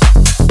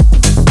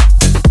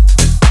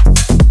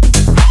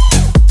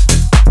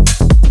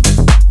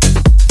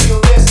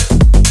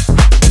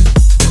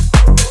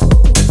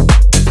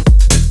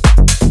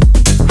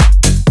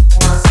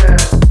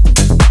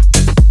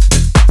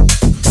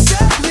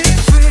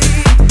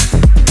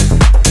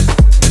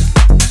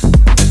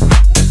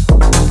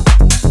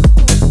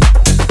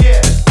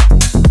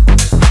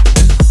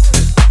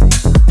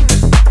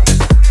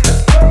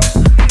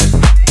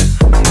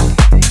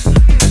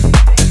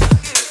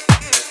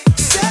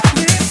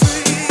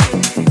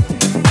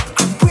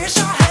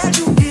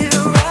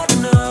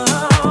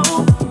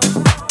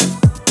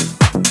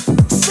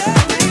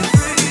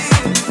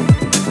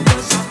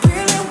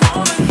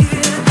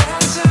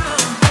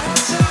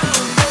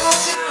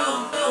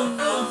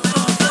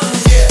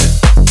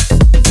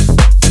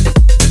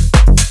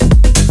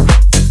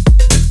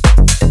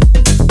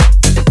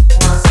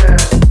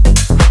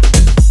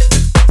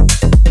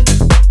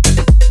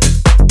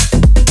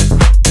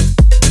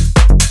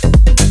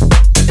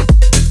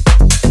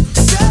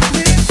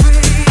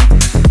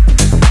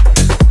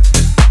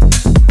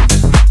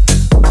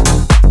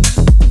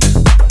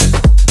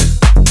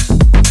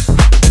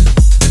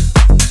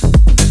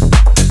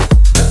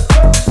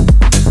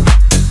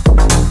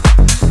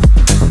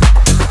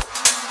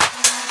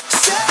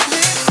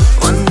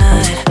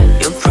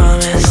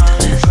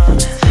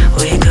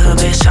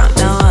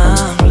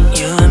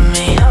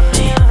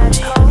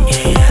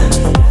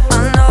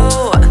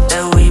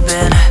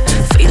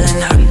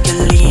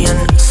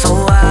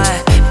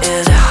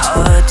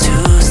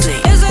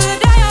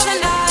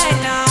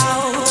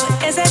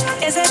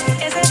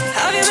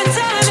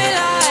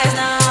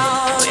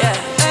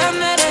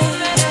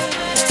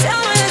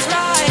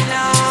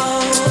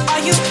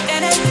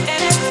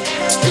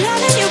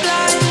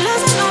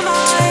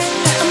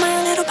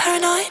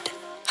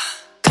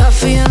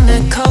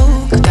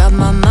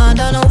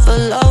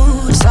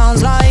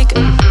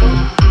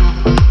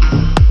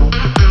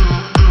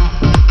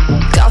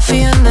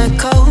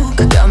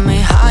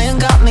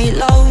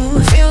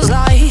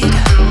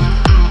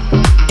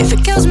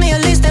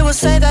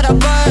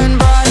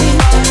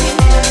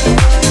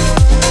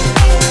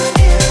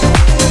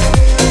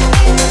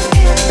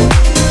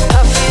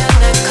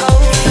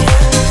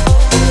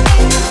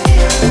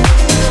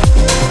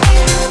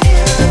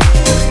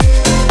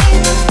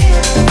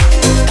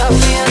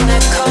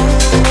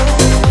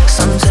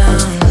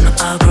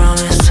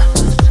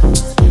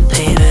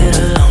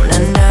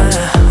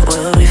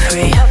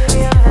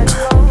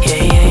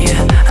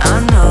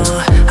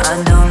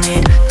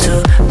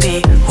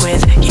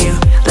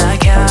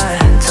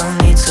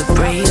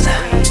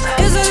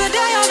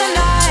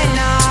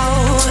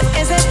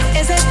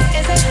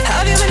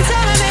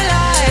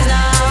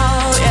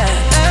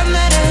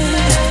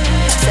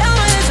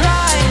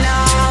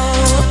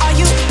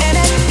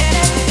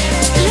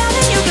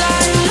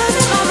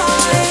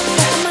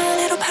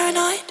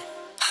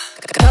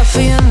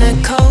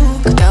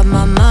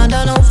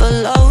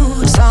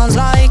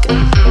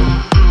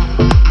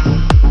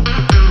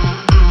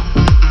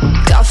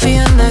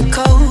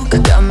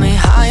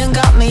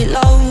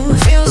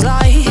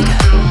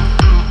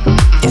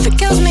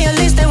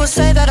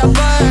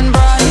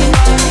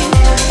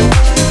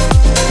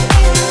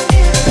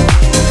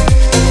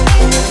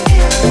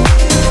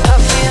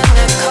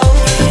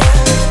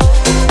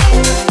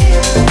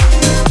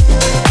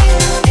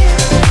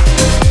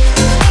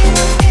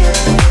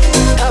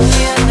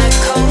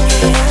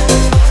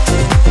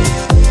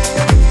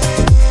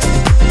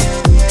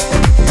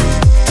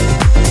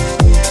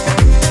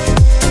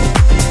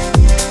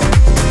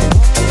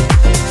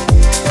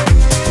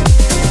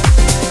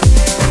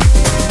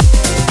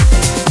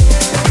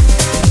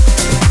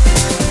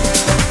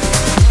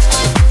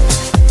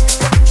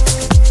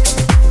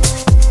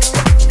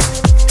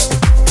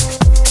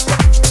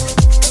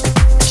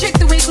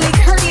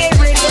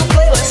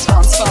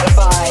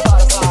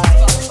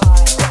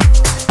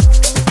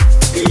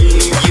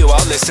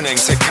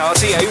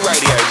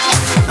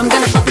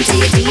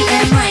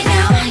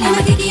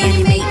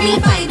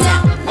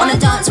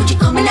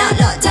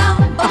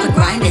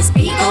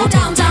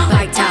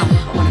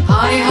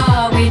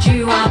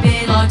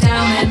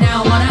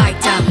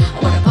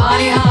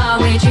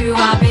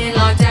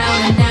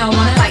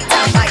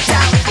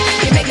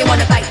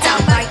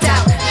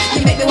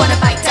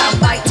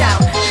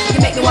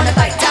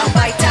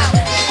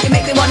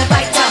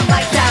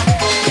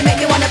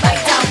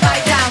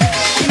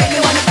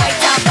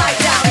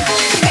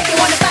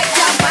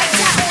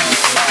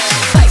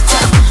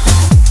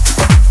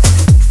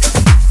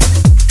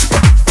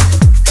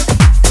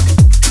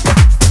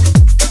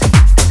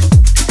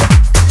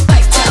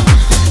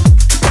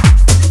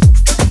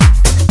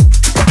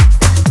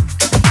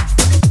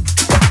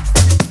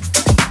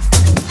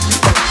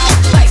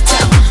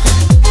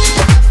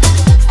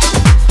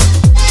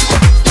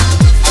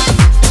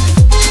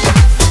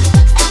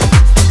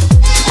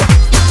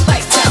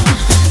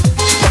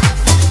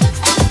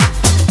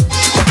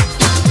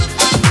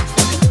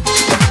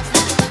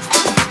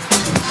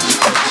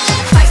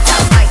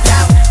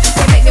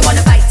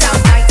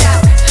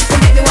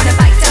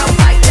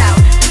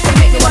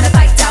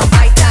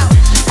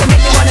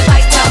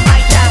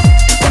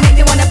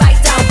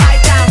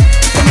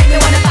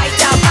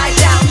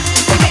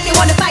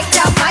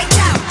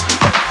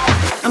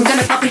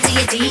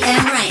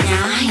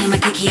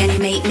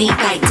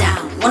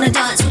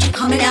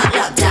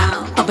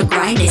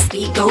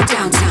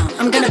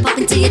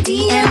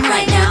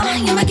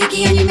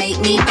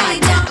 me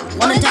bite down.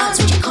 Wanna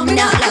dance with you coming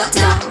out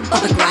lockdown.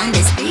 Pop a grind,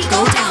 this beat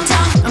go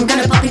downtown. I'm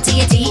gonna pop into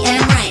your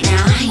DM right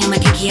now. You're my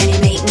kiki and you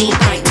make me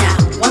bite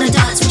down. Wanna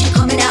dance with you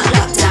coming out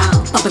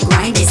lockdown. Pop a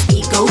grind, this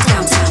beat go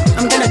downtown.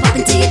 I'm gonna pop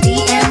into your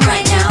DM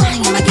right now.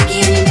 You're my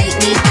kiki and you make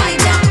me bite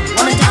down.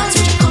 Wanna dance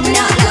with you coming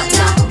out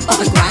lockdown. Pop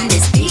a grind,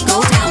 this beat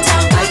go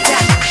downtown. Bite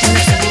down. When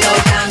the sun go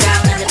down,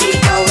 down, and the beat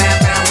go round,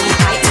 round. We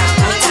bite down,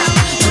 bite down.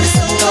 When the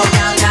sun go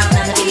down, down,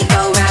 and the beat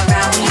go round,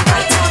 round. We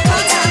bite down,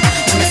 bite down.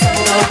 When the sun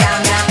go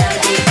down, down, and the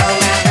beat go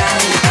round, round.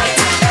 We bite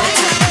down, bite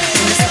down.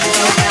 When the sun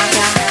go down,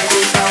 down, and the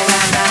beat go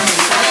round, round.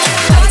 We bite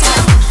down, bite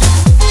down.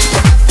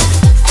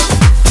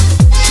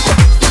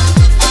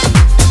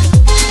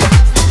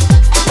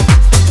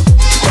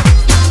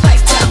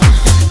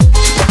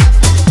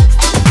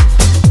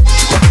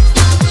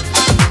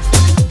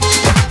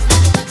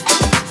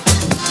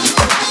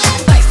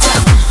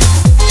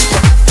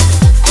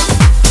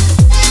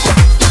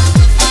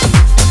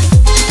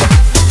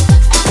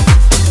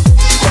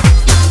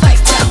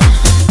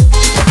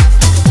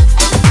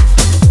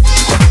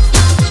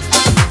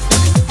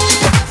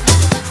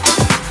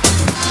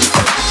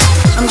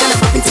 I'm gonna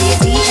pop into your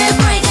DM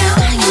right now.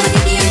 You my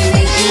kiki and you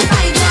make me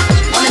bite down.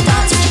 Wanna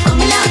dance with you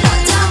coming out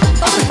lockdown.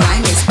 Pop a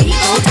grind, this beat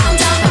go down,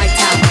 down, bite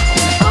down.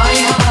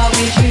 Party hard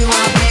with you,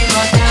 I've been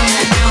locked down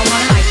and now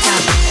wanna bite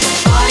down.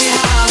 Party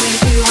hard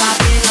with you, I've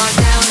been locked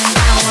down and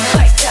now wanna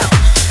bite down.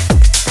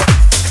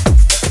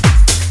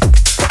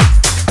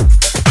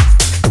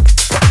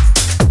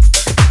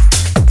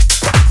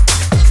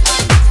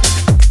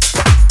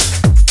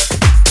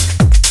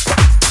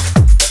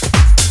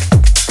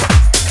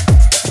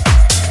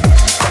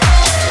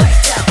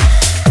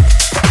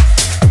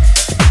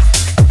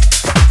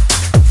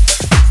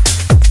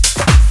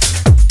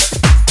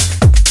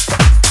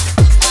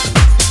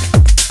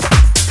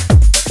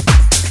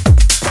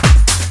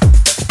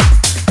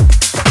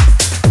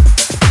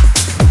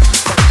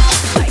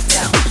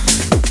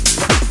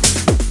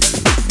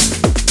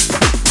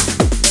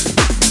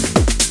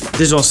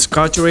 This was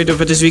Culture Radio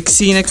for this week.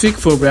 See you next week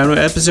for a brand new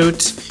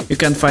episode. You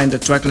can find the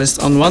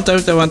tracklist on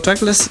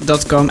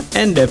 1001tracklist.com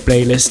and the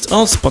playlist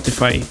on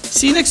Spotify.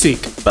 See you next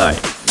week. Bye.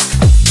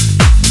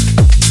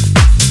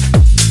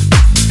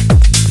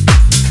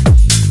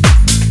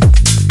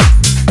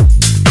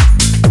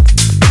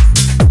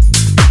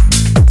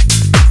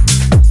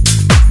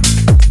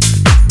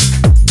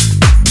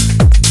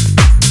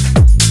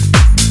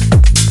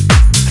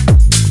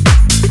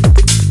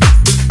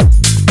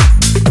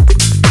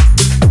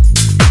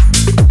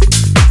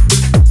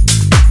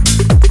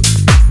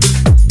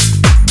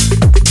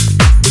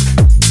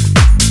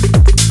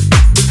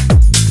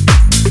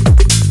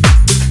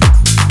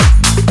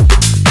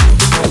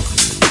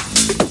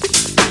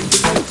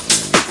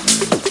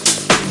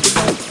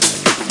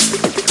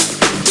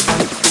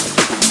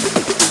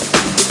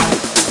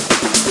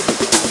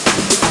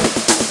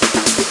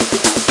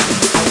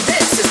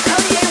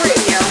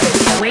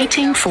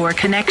 Waiting for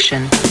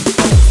connection.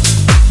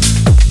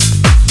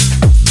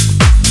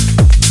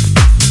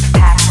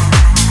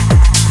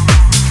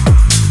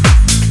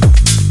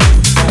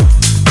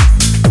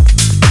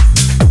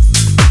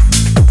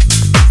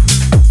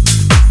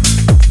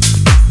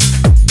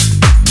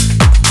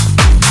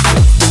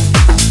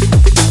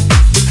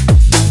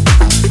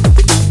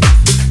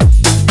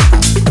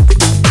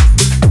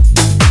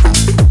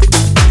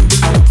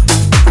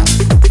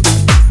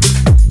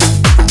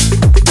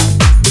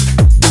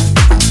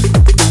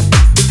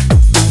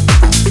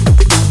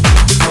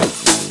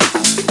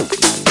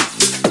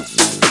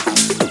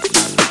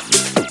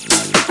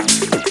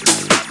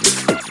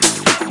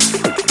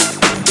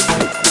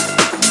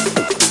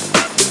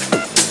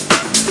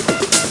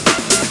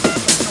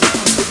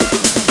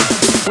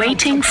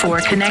 Waiting for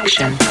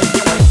connection.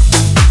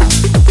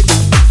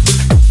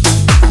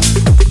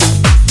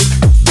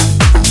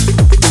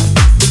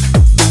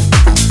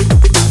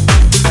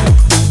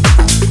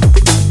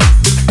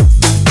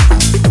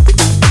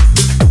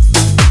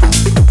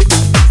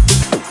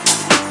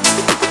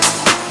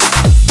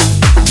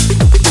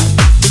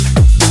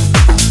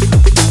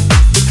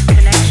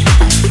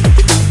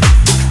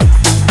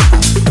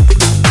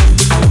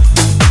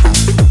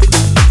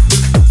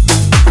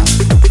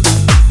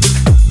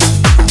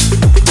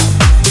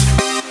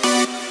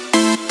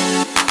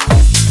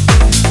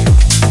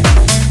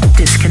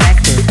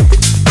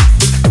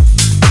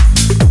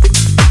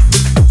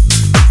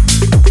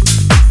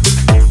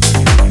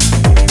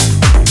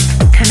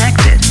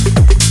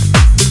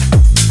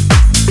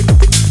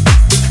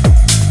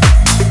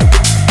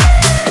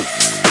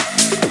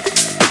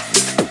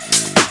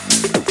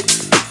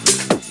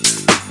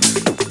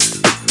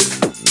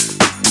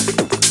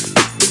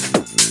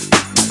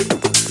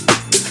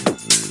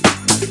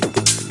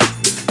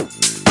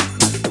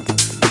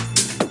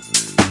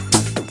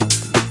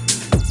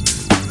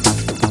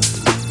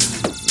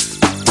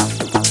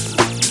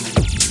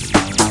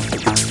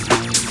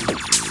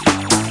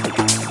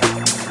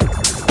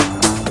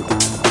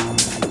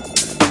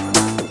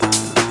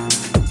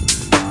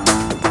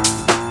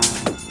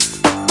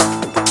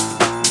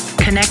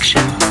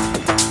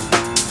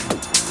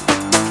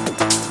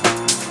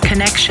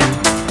 Connection.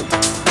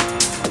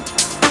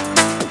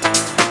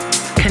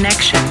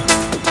 Connection.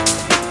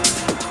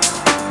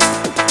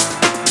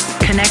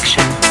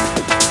 Connection.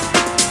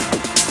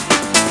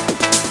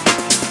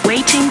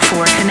 Waiting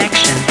for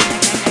connection.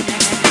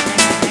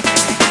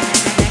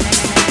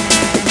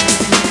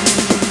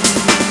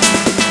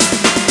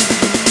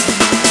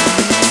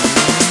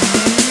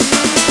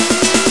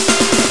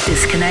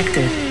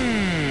 Disconnected.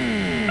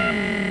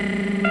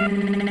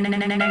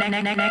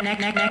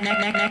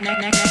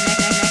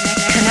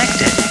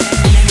 Connected.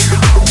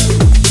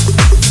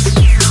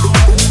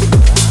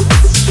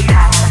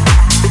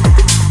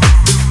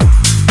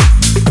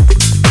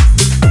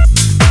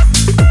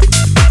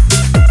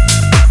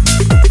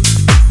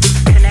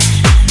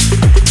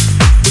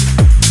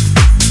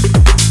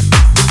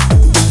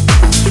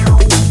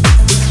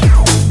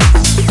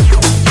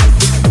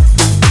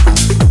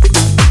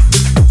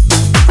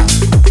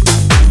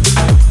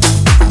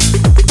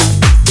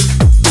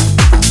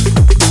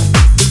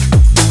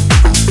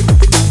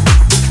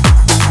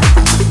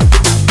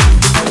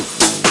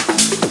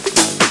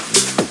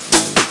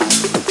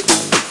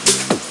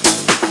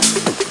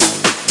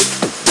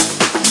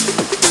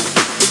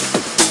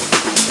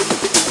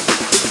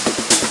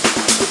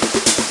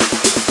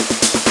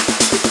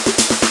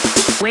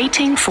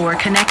 Waiting for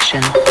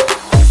connection.